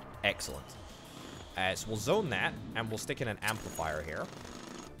 Excellent. So we'll zone that, and we'll stick in an amplifier here.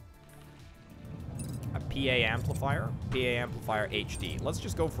 A PA amplifier. PA amplifier HD. Let's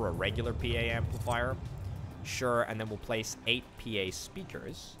just go for a regular PA amplifier. Sure, and then we'll place 8 PA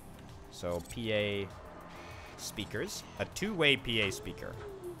speakers. So PA speakers. A 2-way PA speaker.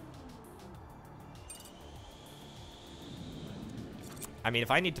 I mean,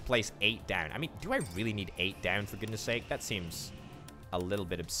 if I need to place 8 down... I mean, do I really need 8 down, for goodness sake? That seems a little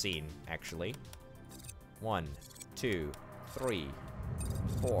bit obscene, actually. 1, 2, 3,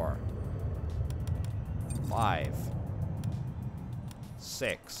 4, 5,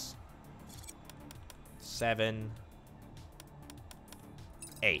 6, 7,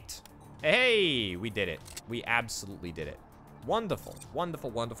 8. Hey, we did it. We absolutely did it. Wonderful, wonderful,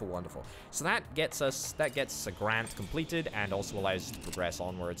 wonderful, wonderful. So that gets us a grant completed, and also allows us to progress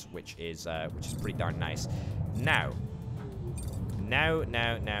onwards, which is pretty darn nice. Now.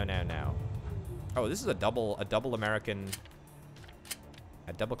 Oh, this is a double American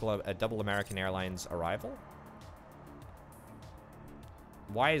Airlines arrival.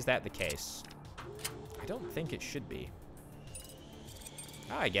 Why is that the case? I don't think it should be.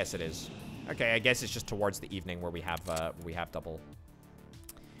 Oh, I guess it is. Okay, I guess it's just towards the evening where we have double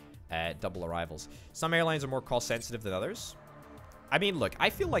arrivals. Some airlines are more cost sensitive than others. I mean, look, I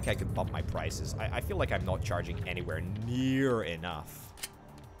feel like I could bump my prices. I feel like I'm not charging anywhere near enough.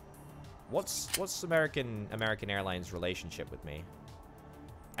 What's American Airlines' relationship with me?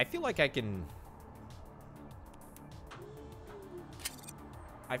 I feel like I can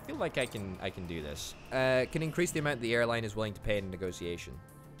do this. Can increase the amount the airline is willing to pay in a negotiation.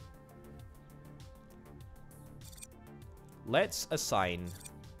 Let's assign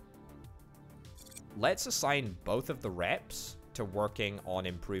both of the reps to working on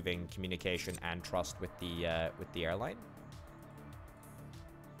improving communication and trust with the airline.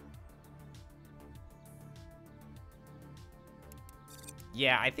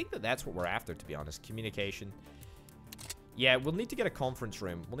 Yeah, I think that's what we're after, to be honest. Communication. Yeah, we'll need to get a conference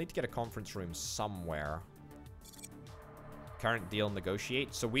room. We'll need to get a conference room somewhere. Current deal,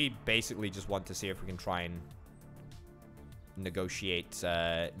 negotiate. So we basically just want to see if we can try and negotiate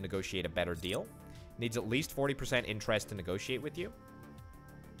a better deal. Needs at least 40% interest to negotiate with you.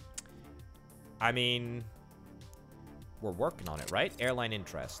 I mean, we're working on it, right? Airline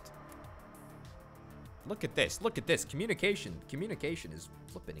interest. Look at this. Look at this. Communication is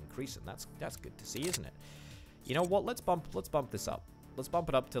flipping increasing. That's good to see, isn't it? You know what? Let's bump this up. Let's bump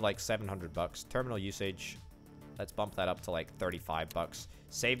it up to like $700. Terminal usage. Let's bump that up to like $35.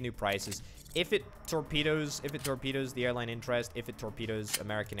 Save new prices. If it torpedoes the airline interest, if it torpedoes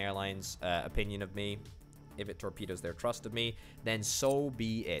American Airlines' opinion of me, if it torpedoes their trust of me, then so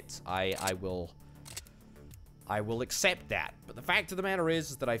be it. I will accept that. But the fact of the matter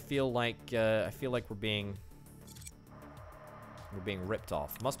is that I feel like we're being ripped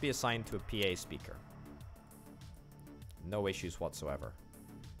off. Must be assigned to a PA speaker. No issues whatsoever.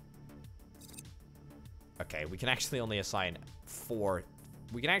 Okay, we can actually only assign 4.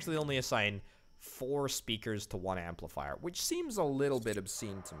 We can actually only assign 4 speakers to 1 amplifier, which seems a little bit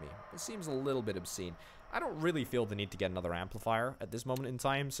obscene to me. It seems a little bit obscene. I don't really feel the need to get another amplifier at this moment in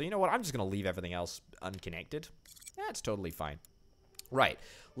time, so you know what? I'm just going to leave everything else unconnected. That's totally fine. Right.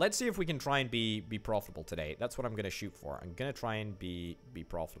 Let's see if we can try and be profitable today. That's what I'm going to shoot for. I'm going to try and be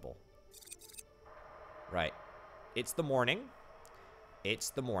profitable. Right. It's the morning. It's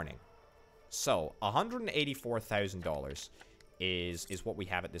the morning. So, $184,000 is what we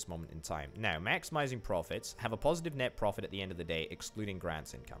have at this moment in time. Now, maximizing profits, have a positive net profit at the end of the day, excluding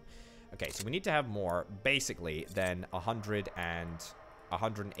grants income. Okay, so we need to have more, basically, than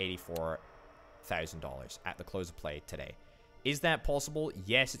 $184,000 at the close of play today. Is that possible?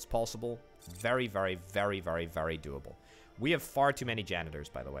 Yes, it's possible. Very, very, very, very, very doable. We have far too many janitors,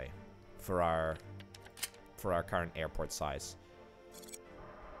 by the way, for our current airport size.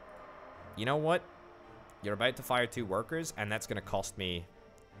 You know what? You're about to fire 2 workers, and that's gonna cost me.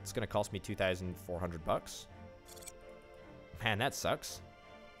 It's gonna cost me 2,400 bucks. Man, that sucks.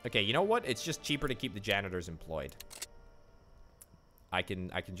 Okay, you know what? It's just cheaper to keep the janitors employed. I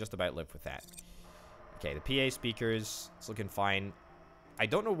can just about live with that. Okay, the PA speakers, it's looking fine. I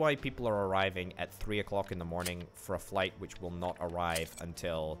don't know why people are arriving at 3 o'clock in the morning for a flight which will not arrive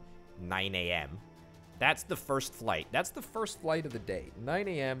until 9 a.m. That's the first flight. That's the first flight of the day. 9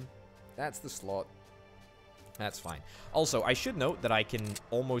 a.m. That's the slot. That's fine. Also, I should note that I can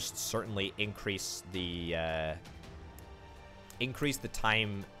almost certainly increase the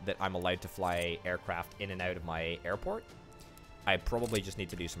time that I'm allowed to fly aircraft in and out of my airport. I probably just need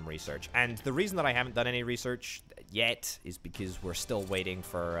to do some research. And the reason that I haven't done any research yet is because we're still waiting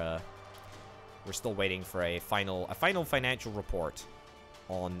for a final financial report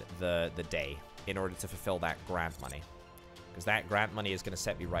on the day in order to fulfill that grant money. Because that grant money is going to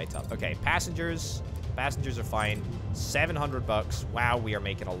set me right up. Okay, passengers are fine. 700 bucks. Wow, we are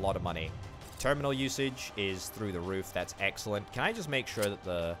making a lot of money. Terminal usage is through the roof. That's excellent. Can I just make sure that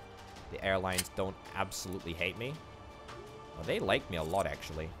the airlines don't absolutely hate me? Well, they like me a lot,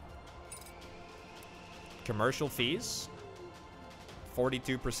 actually. Commercial fees.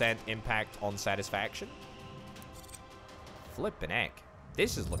 42% impact on satisfaction. Flippin' heck.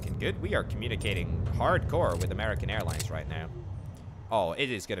 This is looking good. We are communicating hardcore with American Airlines right now. Oh,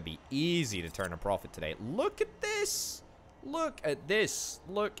 it is going to be easy to turn a profit today. Look at this. Look at this.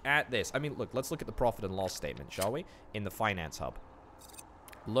 Look at this. I mean, look, let's look at the profit and loss statement, shall we? In the finance hub.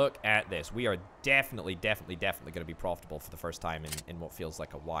 Look at this. We are definitely going to be profitable for the first time in what feels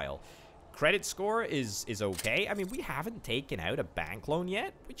like a while. Credit score is okay. I mean, we haven't taken out a bank loan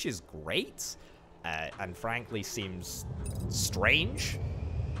yet, which is great. And frankly seems strange,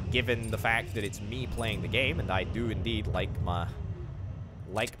 given the fact that it's me playing the game, and I do indeed like my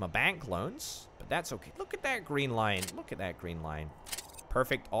bank loans. But that's okay. Look at that green line. Look at that green line.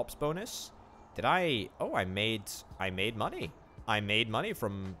 Perfect ops bonus. Did I? Oh, I made money. I made money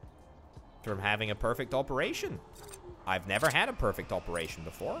from having a perfect operation. I've never had a perfect operation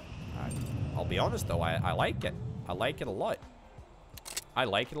before. I'll be honest though, I like it. I like it a lot. I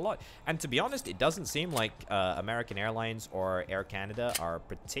like it a lot. And to be honest, it doesn't seem like American Airlines or Air Canada are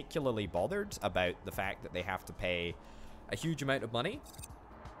particularly bothered about the fact that they have to pay a huge amount of money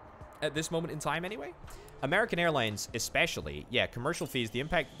at this moment in time anyway. American Airlines especially, yeah, commercial fees, the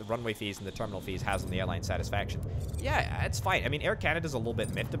impact the runway fees and the terminal fees has on the airline satisfaction. Yeah, it's fine. I mean, Air Canada's a little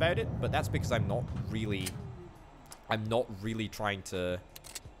bit miffed about it, but that's because I'm not really trying to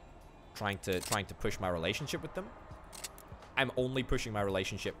push my relationship with them. I'm only pushing my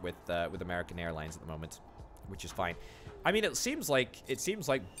relationship with American Airlines at the moment, which is fine. I mean, it seems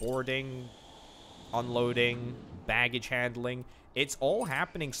like boarding, unloading, baggage handling, it's all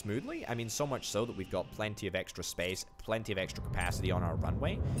happening smoothly. I mean, so much so that we've got plenty of extra space, plenty of extra capacity on our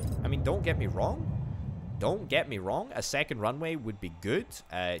runway. I mean, don't get me wrong. Don't get me wrong. A second runway would be good,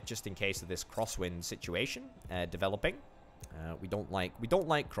 just in case of this crosswind situation developing. We don't like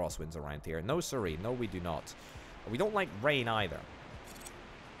crosswinds around here. No, siree. No, we do not. We don't like rain either.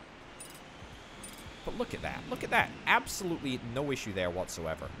 But look at that. Look at that. Absolutely no issue there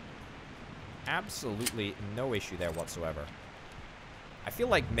whatsoever. Absolutely no issue there whatsoever. I feel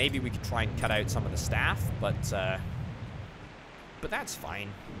like maybe we could try and cut out some of the staff, but that's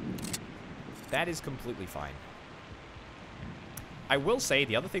fine. That is completely fine. I will say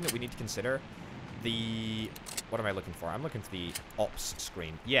the other thing that we need to consider, what am I looking for? I'm looking for the ops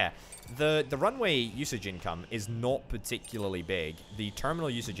screen. Yeah, the runway usage income is not particularly big. The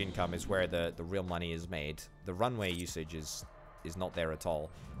terminal usage income is where the real money is made. The runway usage is not there at all.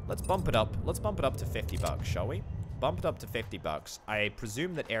 Let's bump it up. Let's bump it up to 50 bucks, shall we? Bump it up to 50 bucks. I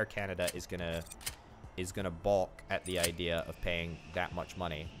presume that Air Canada is gonna balk at the idea of paying that much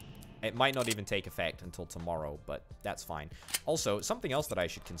money. It might not even take effect until tomorrow, but that's fine. Also, something else that I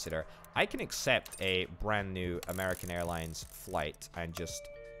should consider, I can accept a brand new American Airlines flight and just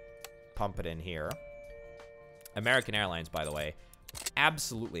pump it in here. American Airlines, by the way,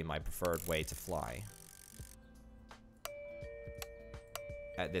 absolutely my preferred way to fly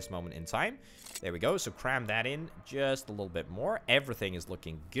at this moment in time. There we go. So cram that in just a little bit more. Everything is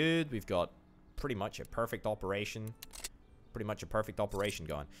looking good. We've got pretty much a perfect operation. Pretty much a perfect operation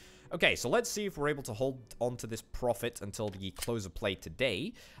going. Okay, so let's see if we're able to hold on to this profit until the close of play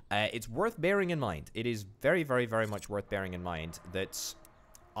today. It's worth bearing in mind. It is very, very, very much worth bearing in mind that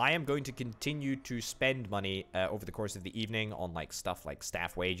I am going to continue to spend money over the course of the evening on like stuff like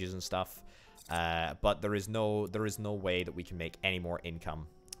staff wages and stuff. But there is no way that we can make any more income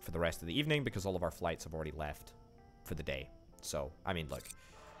for the rest of the evening because all of our flights have already left for the day. So, I mean, look.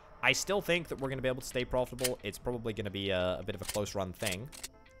 I still think that we're going to be able to stay profitable. It's probably going to be a bit of a close run thing.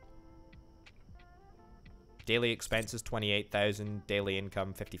 Daily expenses, 28,000. Daily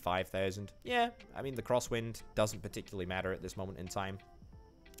income, 55,000. Yeah, I mean, the crosswind doesn't particularly matter at this moment in time.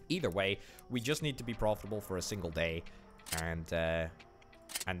 Either way, we just need to be profitable for a single day. And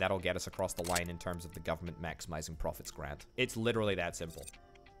that'll get us across the line in terms of the government maximizing profits grant. It's literally that simple.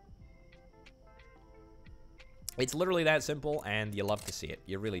 It's literally that simple, and you love to see it.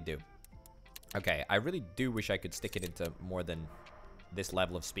 You really do. Okay, I really do wish I could stick it into more than this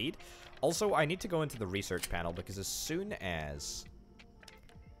level of speed. Also, I need to go into the research panel, because as soon as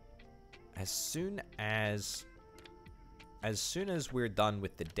we're done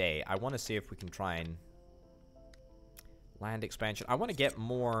with the day, I want to see if we can try and land expansion. I want to get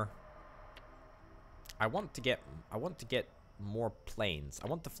more. I want to get more planes. I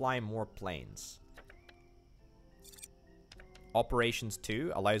want to fly more planes. Operations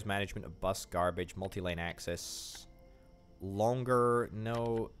 2 allows management of bus, garbage, multi-lane access. Longer,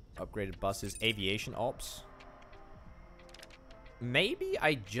 no upgraded buses. Aviation ops. Maybe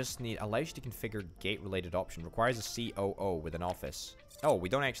I just need... Allows you to configure gate-related option. Requires a COO with an office. Oh, we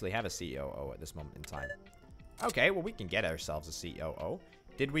don't actually have a COO at this moment in time. Okay, well, we can get ourselves a COO.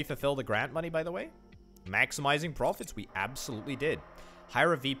 Did we fulfill the grant money, by the way? Maximizing profits? We absolutely did.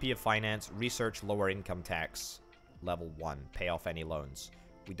 Hire a VP of Finance. Research lower income tax. Level 1. Pay off any loans.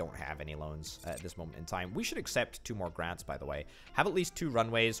 We don't have any loans at this moment in time. We should accept 2 more grants, by the way. Have at least 2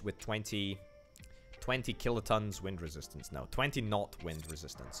 runways with 20 kilotons wind resistance. No, 20 knot wind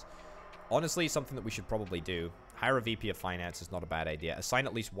resistance. Honestly, something that we should probably do. Hire a VP of Finance is not a bad idea. Assign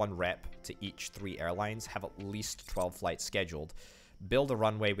at least 1 rep to each 3 airlines. Have at least 12 flights scheduled. Build a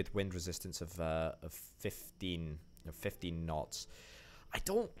runway with wind resistance of 15 knots. I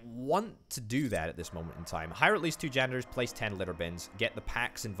don't want to do that at this moment in time. Hire at least 2 janitors, place 10 litter bins, get the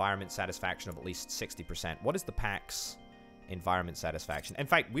PAX environment satisfaction of at least 60%. What is the PAX environment satisfaction? In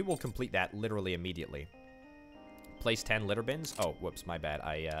fact, we will complete that literally immediately. Place 10 litter bins. Oh, whoops, my bad.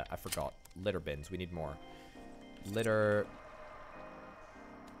 I forgot. Litter bins. We need more. Litter.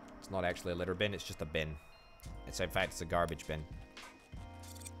 It's not actually a litter bin. It's just a bin. In fact, it's a garbage bin.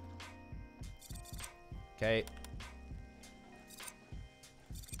 Okay.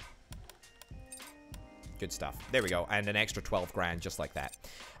 Good stuff. There we go. And an extra 12 grand just like that.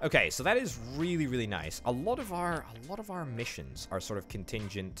 Okay, so that is really, really nice. A lot of our missions are sort of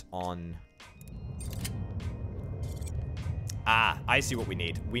contingent on... Ah, I see what we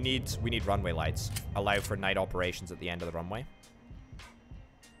need. We need runway lights. Allow for night operations at the end of the runway.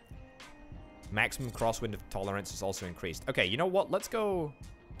 Maximum crosswind tolerance is also increased. Okay, you know what? Let's go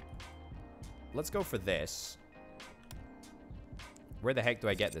for this. Where the heck do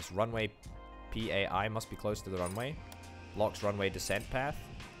I get this? Runway PAI must be close to the runway. Blocks runway descent path.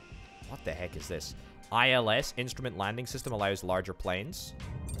 What the heck is this? ILS, instrument landing system, allows larger planes.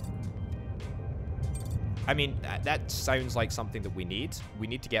 I mean, that sounds like something that we need. We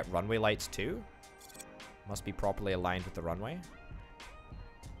need to get runway lights too. Must be properly aligned with the runway.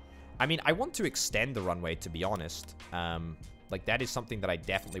 I mean, I want to extend the runway, to be honest. Like, that is something that I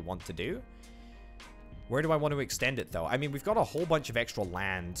definitely want to do. Where do I want to extend it, though? I mean, we've got a whole bunch of extra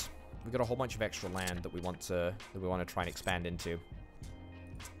land. We've got a whole bunch of extra land that we want to try and expand into.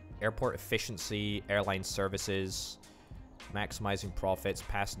 Airport efficiency, airline services, maximizing profits,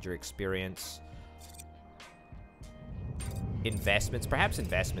 passenger experience, investments. Perhaps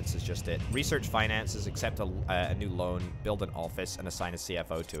investments is just it. Research finances, accept a new loan, build an office, and assign a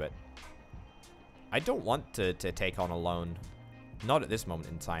CFO to it. I don't want to take on a loan. Not at this moment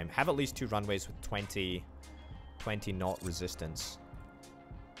in time. Have at least 2 runways with 20 knot resistance.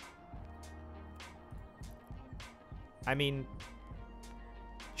 I mean,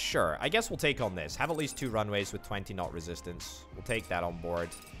 sure. I guess we'll take on this. Have at least 2 runways with 20 knot resistance. We'll take that on board.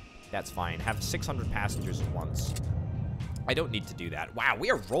 That's fine. Have 600 passengers at once. I don't need to do that. Wow,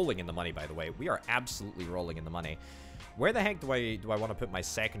 we are rolling in the money, by the way. We are absolutely rolling in the money. Where the heck do I want to put my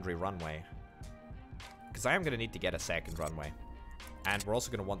secondary runway? Because I am going to need to get a second runway. And we're also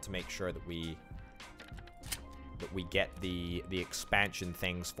going to want to make sure that we get the expansion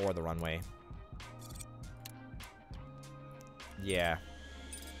things for the runway. Yeah.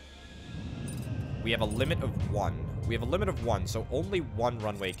 We have a limit of 1. We have a limit of 1, so only one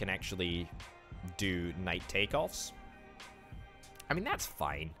runway can actually do night takeoffs. I mean, that's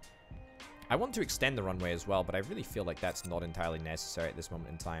fine. I want to extend the runway as well, but I really feel like that's not entirely necessary at this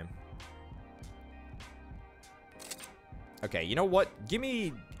moment in time. Okay, you know what? Give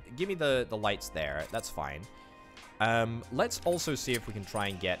me the lights there. That's fine. Let's also see if we can try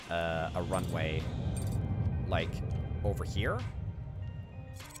and get a runway, like, over here.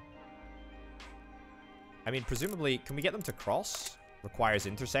 I mean, presumably, can we get them to cross? Requires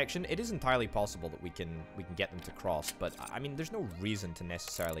intersection. It is entirely possible that we can get them to cross, but I mean, there's no reason to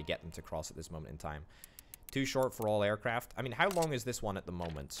necessarily get them to cross at this moment in time. Too short for all aircraft. I mean, how long is this one at the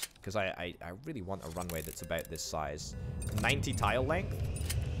moment? Because I really want a runway that's about this size. 90 tile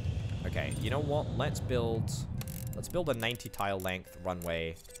length? Okay, you know what? Let's build a 90 tile length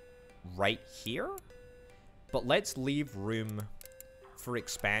runway right here. But let's leave room for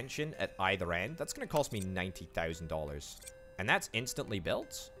expansion at either end. That's going to cost me $90,000. And that's instantly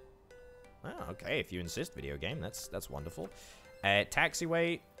built? Oh, okay, if you insist, video game. That's wonderful.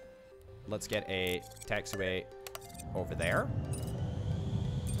 Taxiway. Let's get a taxiway over there.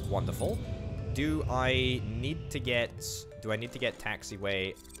 Wonderful. Do I need to get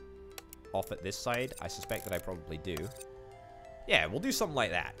taxiway off at this side? I suspect that I probably do. Yeah, we'll do something like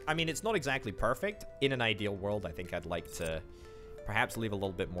that. I mean, it's not exactly perfect. In an ideal world, I think I'd like to perhaps leave a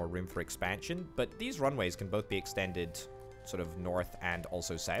little bit more room for expansion, but these runways can both be extended sort of north and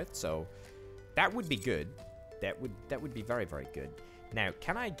also south, so that would be good. That would be very, very good. Now,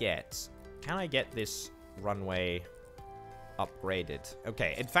 can I get this runway upgraded?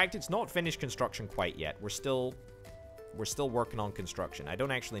 Okay, in fact, it's not finished construction quite yet. We're still working on construction. I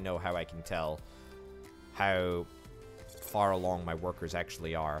don't actually know how I can tell how far along my workers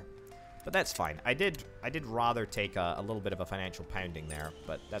actually are, but that's fine. I did rather take a little bit of a financial pounding there,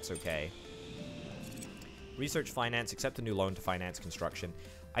 but that's okay. Research finance, accept a new loan to finance construction.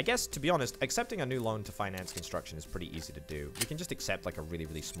 I guess, to be honest, accepting a new loan to finance construction is pretty easy to do. We can just accept, like, a really,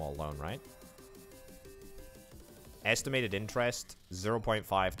 really small loan, right? Estimated interest,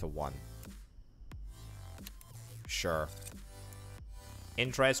 0.5 to 1. Sure.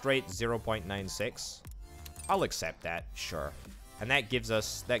 Interest rate, 0.96. I'll accept that, sure. And that gives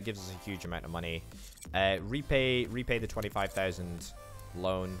us a huge amount of money. Repay the 25,000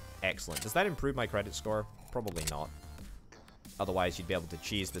 loan. Excellent. Does that improve my credit score? Probably not. Otherwise, you'd be able to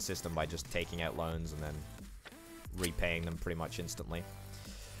cheese the system by just taking out loans and then repaying them pretty much instantly.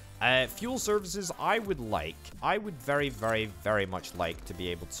 Fuel services, I would very, very, very much like to be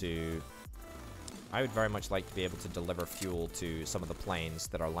able to... I would very much like to be able to deliver fuel to some of the planes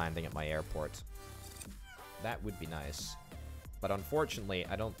that are landing at my airport. That would be nice. But unfortunately,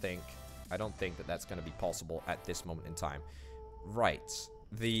 I don't think that that's going to be possible at this moment in time. Right.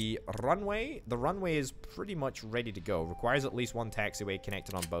 The runway is pretty much ready to go. Requires at least one taxiway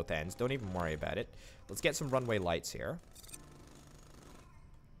connected on both ends. Don't even worry about it. Let's get some runway lights here.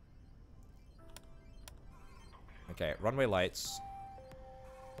 Okay, runway lights.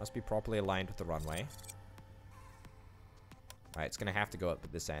 Must be properly aligned with the runway. Alright, it's going to have to go up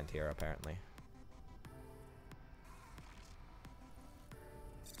at this end here, apparently.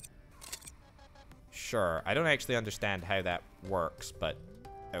 Sure. I don't actually understand how that works, but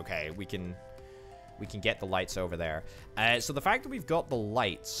okay, we can get the lights over there. So the fact that we've got the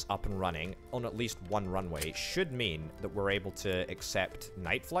lights up and running on at least one runway should mean that we're able to accept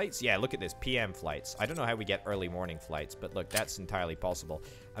night flights. Yeah, look at this, PM flights. I don't know how we get early morning flights, but look, that's entirely possible.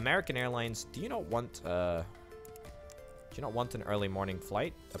 American Airlines, do you not want an early morning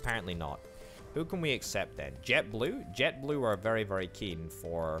flight? Apparently not. Who can we accept then? JetBlue? JetBlue are very, very keen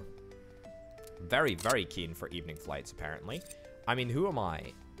for... Very, very keen for evening flights, apparently. I mean, who am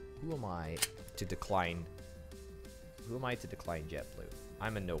I? Who am I to decline? Who am I to decline JetBlue?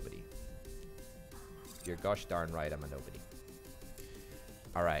 I'm a nobody. You're gosh darn right, I'm a nobody.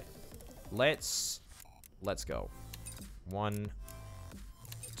 All right, let's go. 1,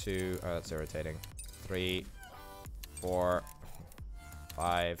 2. Oh, that's irritating. 3, 4,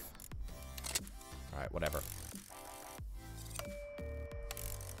 5. All right, whatever.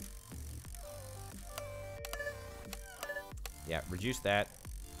 Yeah, reduce that.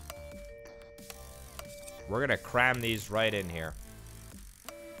 We're gonna cram these right in here.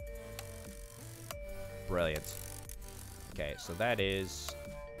 Brilliant. Okay, so that is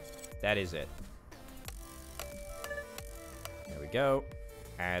it. There we go.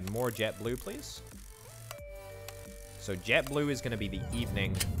 And more JetBlue, please. So JetBlue is gonna be the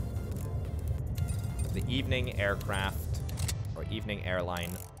evening aircraft or evening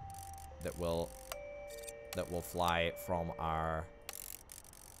airline that will fly from our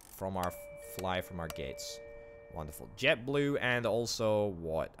from our fly from our gates. Wonderful. JetBlue and also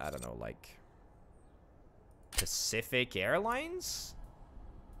what? I don't know, like Pacific Airlines?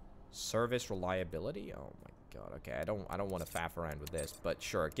 Service reliability? Oh my god. Okay, I don't want to faff around with this, but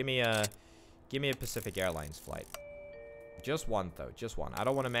sure. Give me a Pacific Airlines flight. Just one though, just one. I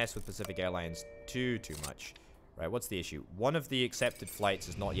don't want to mess with Pacific Airlines too much. Right, what's the issue? One of the accepted flights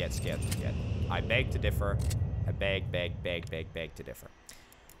is not yet scheduled yet. I beg to differ. I beg to differ.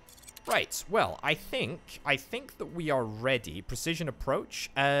 Right, well, I think that we are ready. Precision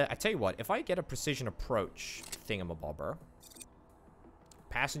approach. I tell you what, if I get a precision approach thingamabobber,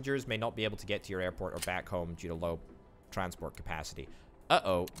 passengers may not be able to get to your airport or back home due to low transport capacity.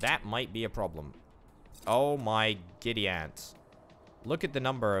 Uh-oh, that might be a problem. Oh my giddy ants. Look at the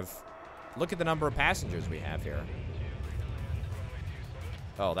number of passengers we have here.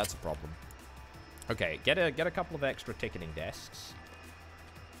 Oh, that's a problem. Okay, get a couple of extra ticketing desks.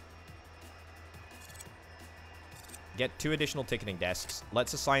 Get 2 additional ticketing desks.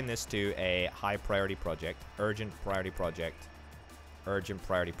 Let's assign this to a high priority project, urgent priority project, urgent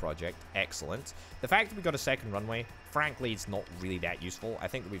priority project. Excellent. The fact that we got a second runway, frankly, it's not really that useful. I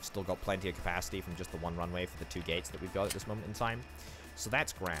think that we've still got plenty of capacity from just the 1 runway for the 2 gates that we've got at this moment in time. So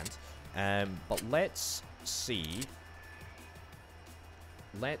that's grand. But let's see.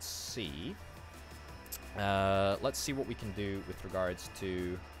 Let's see what we can do with regards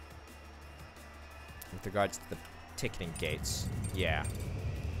to the ticketing gates. Yeah,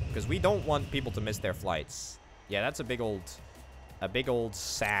 because we don't want people to miss their flights. Yeah, that's a big old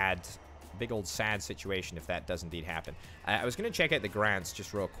sad situation if that does indeed happen. I was going to check out the grants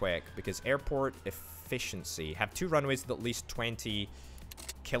just real quick because airport efficiency have 2 runways with at least 20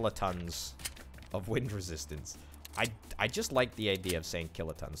 kilotons of wind resistance. I just like the idea of saying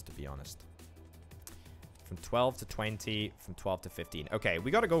kilotons, to be honest. From 12 to 20, from 12 to 15. Okay, we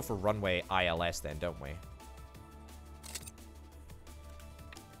got to go for runway ILS then, don't we?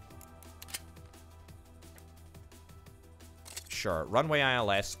 Sure, runway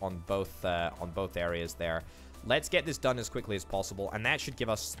ILS on both areas there. Let's get this done as quickly as possible, and that should give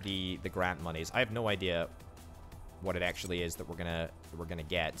us the grant monies. I have no idea what it actually is that we're gonna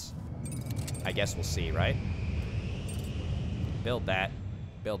get. I guess we'll see, right? Build that.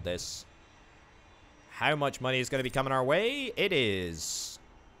 Build this. How much money is gonna be coming our way? It is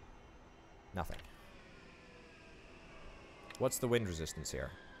nothing. What's the wind resistance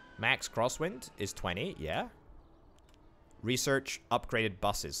here? Max crosswind is 20. Yeah. Research upgraded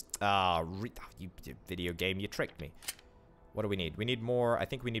buses. You video game, you tricked me. What do we need? We need more. I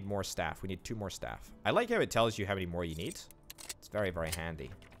think we need more staff. We need 2 more staff. I like how it tells you how many more you need. It's very, very handy.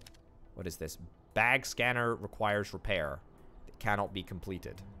 What is this? Bag scanner requires repair. It cannot be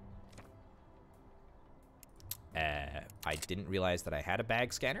completed. I didn't realize that I had a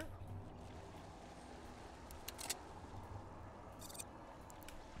bag scanner.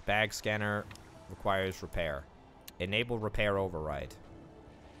 Bag scanner requires repair. Enable repair override.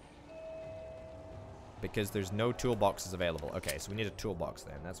 Because there's no toolboxes available. Okay, so we need a toolbox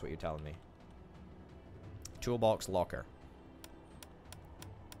then. That's what you're telling me. Toolbox locker.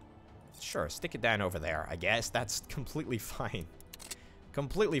 Sure, stick it down over there, I guess. That's completely fine.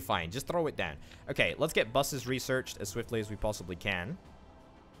 Completely fine. Just throw it down. Okay, let's get buses researched as swiftly as we possibly can.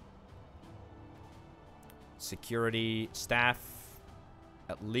 Security staff.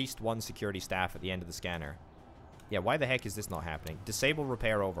 At least 1 security staff at the end of the scanner. Yeah, why the heck is this not happening? Disable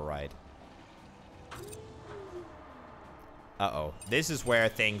repair override. Uh-oh. This is where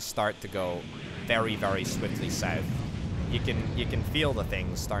things start to go very, very swiftly south. You can feel the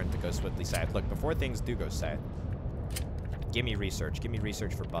things starting to go swiftly south. Look, before things do go south, give me research. Give me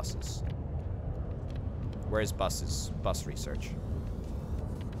research for buses. Where's buses? Bus research.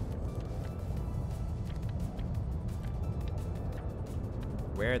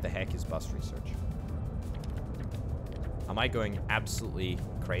 Where the heck is bus research? Am I going absolutely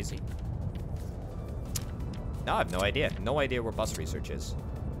crazy? No, I have no idea. No idea where bus research is.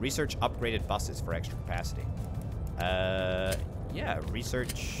 Research upgraded buses for extra capacity. Yeah,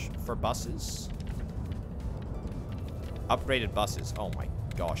 research for buses. Upgraded buses. Oh my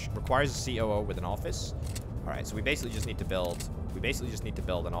gosh. Requires a COO with an office. Alright, so we basically just need to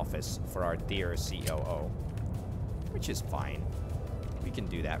build an office for our dear COO. Which is fine. We can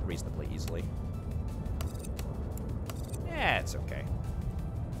do that reasonably easily. Yeah, it's okay.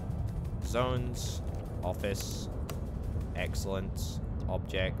 Zones, office, excellent,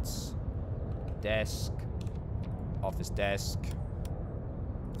 objects, desk, office desk,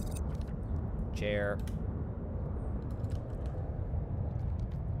 chair,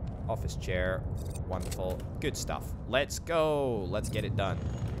 office chair, wonderful, good stuff. Let's go, let's get it done.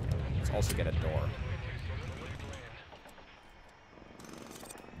 Let's also get a door.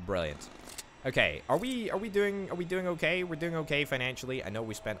 Brilliant. Okay, are we doing okay? We're doing okay financially. I know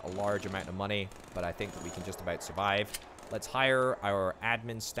we spent a large amount of money, but I think that we can just about survive. Let's hire our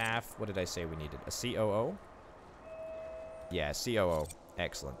admin staff. What did I say we needed? A COO? Yeah, COO.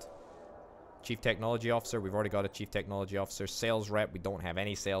 Excellent. Chief Technology Officer. We've already got a Chief Technology Officer. Sales Rep. We don't have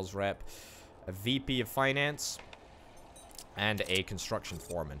any sales rep. A VP of Finance. And a Construction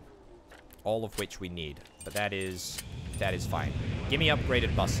Foreman. All of which we need. But that is fine. Give me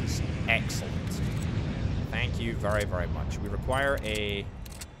upgraded buses. Excellent. Thank you very, very much. We require a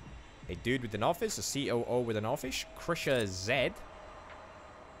dude with an office, a COO with an office. Krisha Z.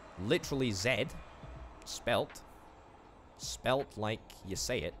 Literally Z. Spelt like you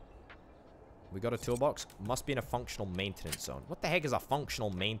say it. We got a toolbox. Must be in a functional maintenance zone. What the heck is a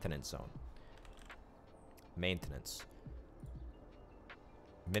functional maintenance zone? Maintenance.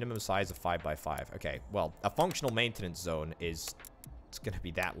 Minimum size of 5x5. Okay, well, a functional maintenance zone is... It's going to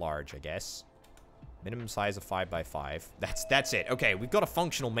be that large, I guess. Minimum size of 5x5. That's it. Okay, we've got a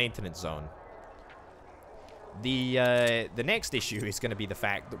functional maintenance zone. The next issue is going to be the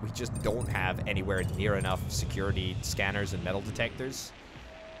fact that we just don't have anywhere near enough security scanners and metal detectors.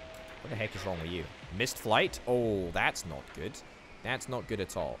 What the heck is wrong with you? Missed flight? Oh, that's not good. That's not good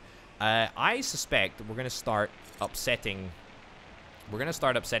at all. I suspect that we're going to start upsetting... We're going to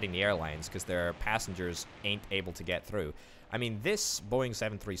start upsetting the airlines because their passengers ain't able to get through. I mean, this Boeing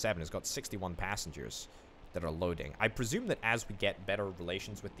 737 has got 61 passengers that are loading. I presume that as we get better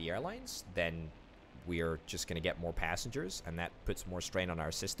relations with the airlines, then we're just going to get more passengers, and that puts more strain on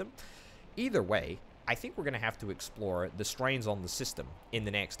our system. Either way, I think we're going to have to explore the strains on the system in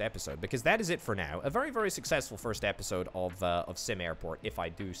the next episode, because that is it for now. A very, very successful first episode of SimAirport, if I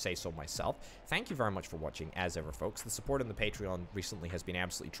do say so myself. Thank you very much for watching, as ever, folks. The support on the Patreon recently has been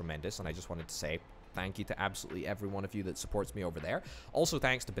absolutely tremendous, and I just wanted to say thank you to absolutely every one of you that supports me over there. Also,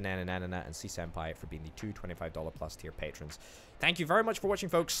 thanks to Banana Nanana and C-Senpai for being the two $25+ tier patrons. Thank you very much for watching,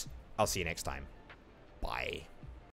 folks. I'll see you next time. Bye.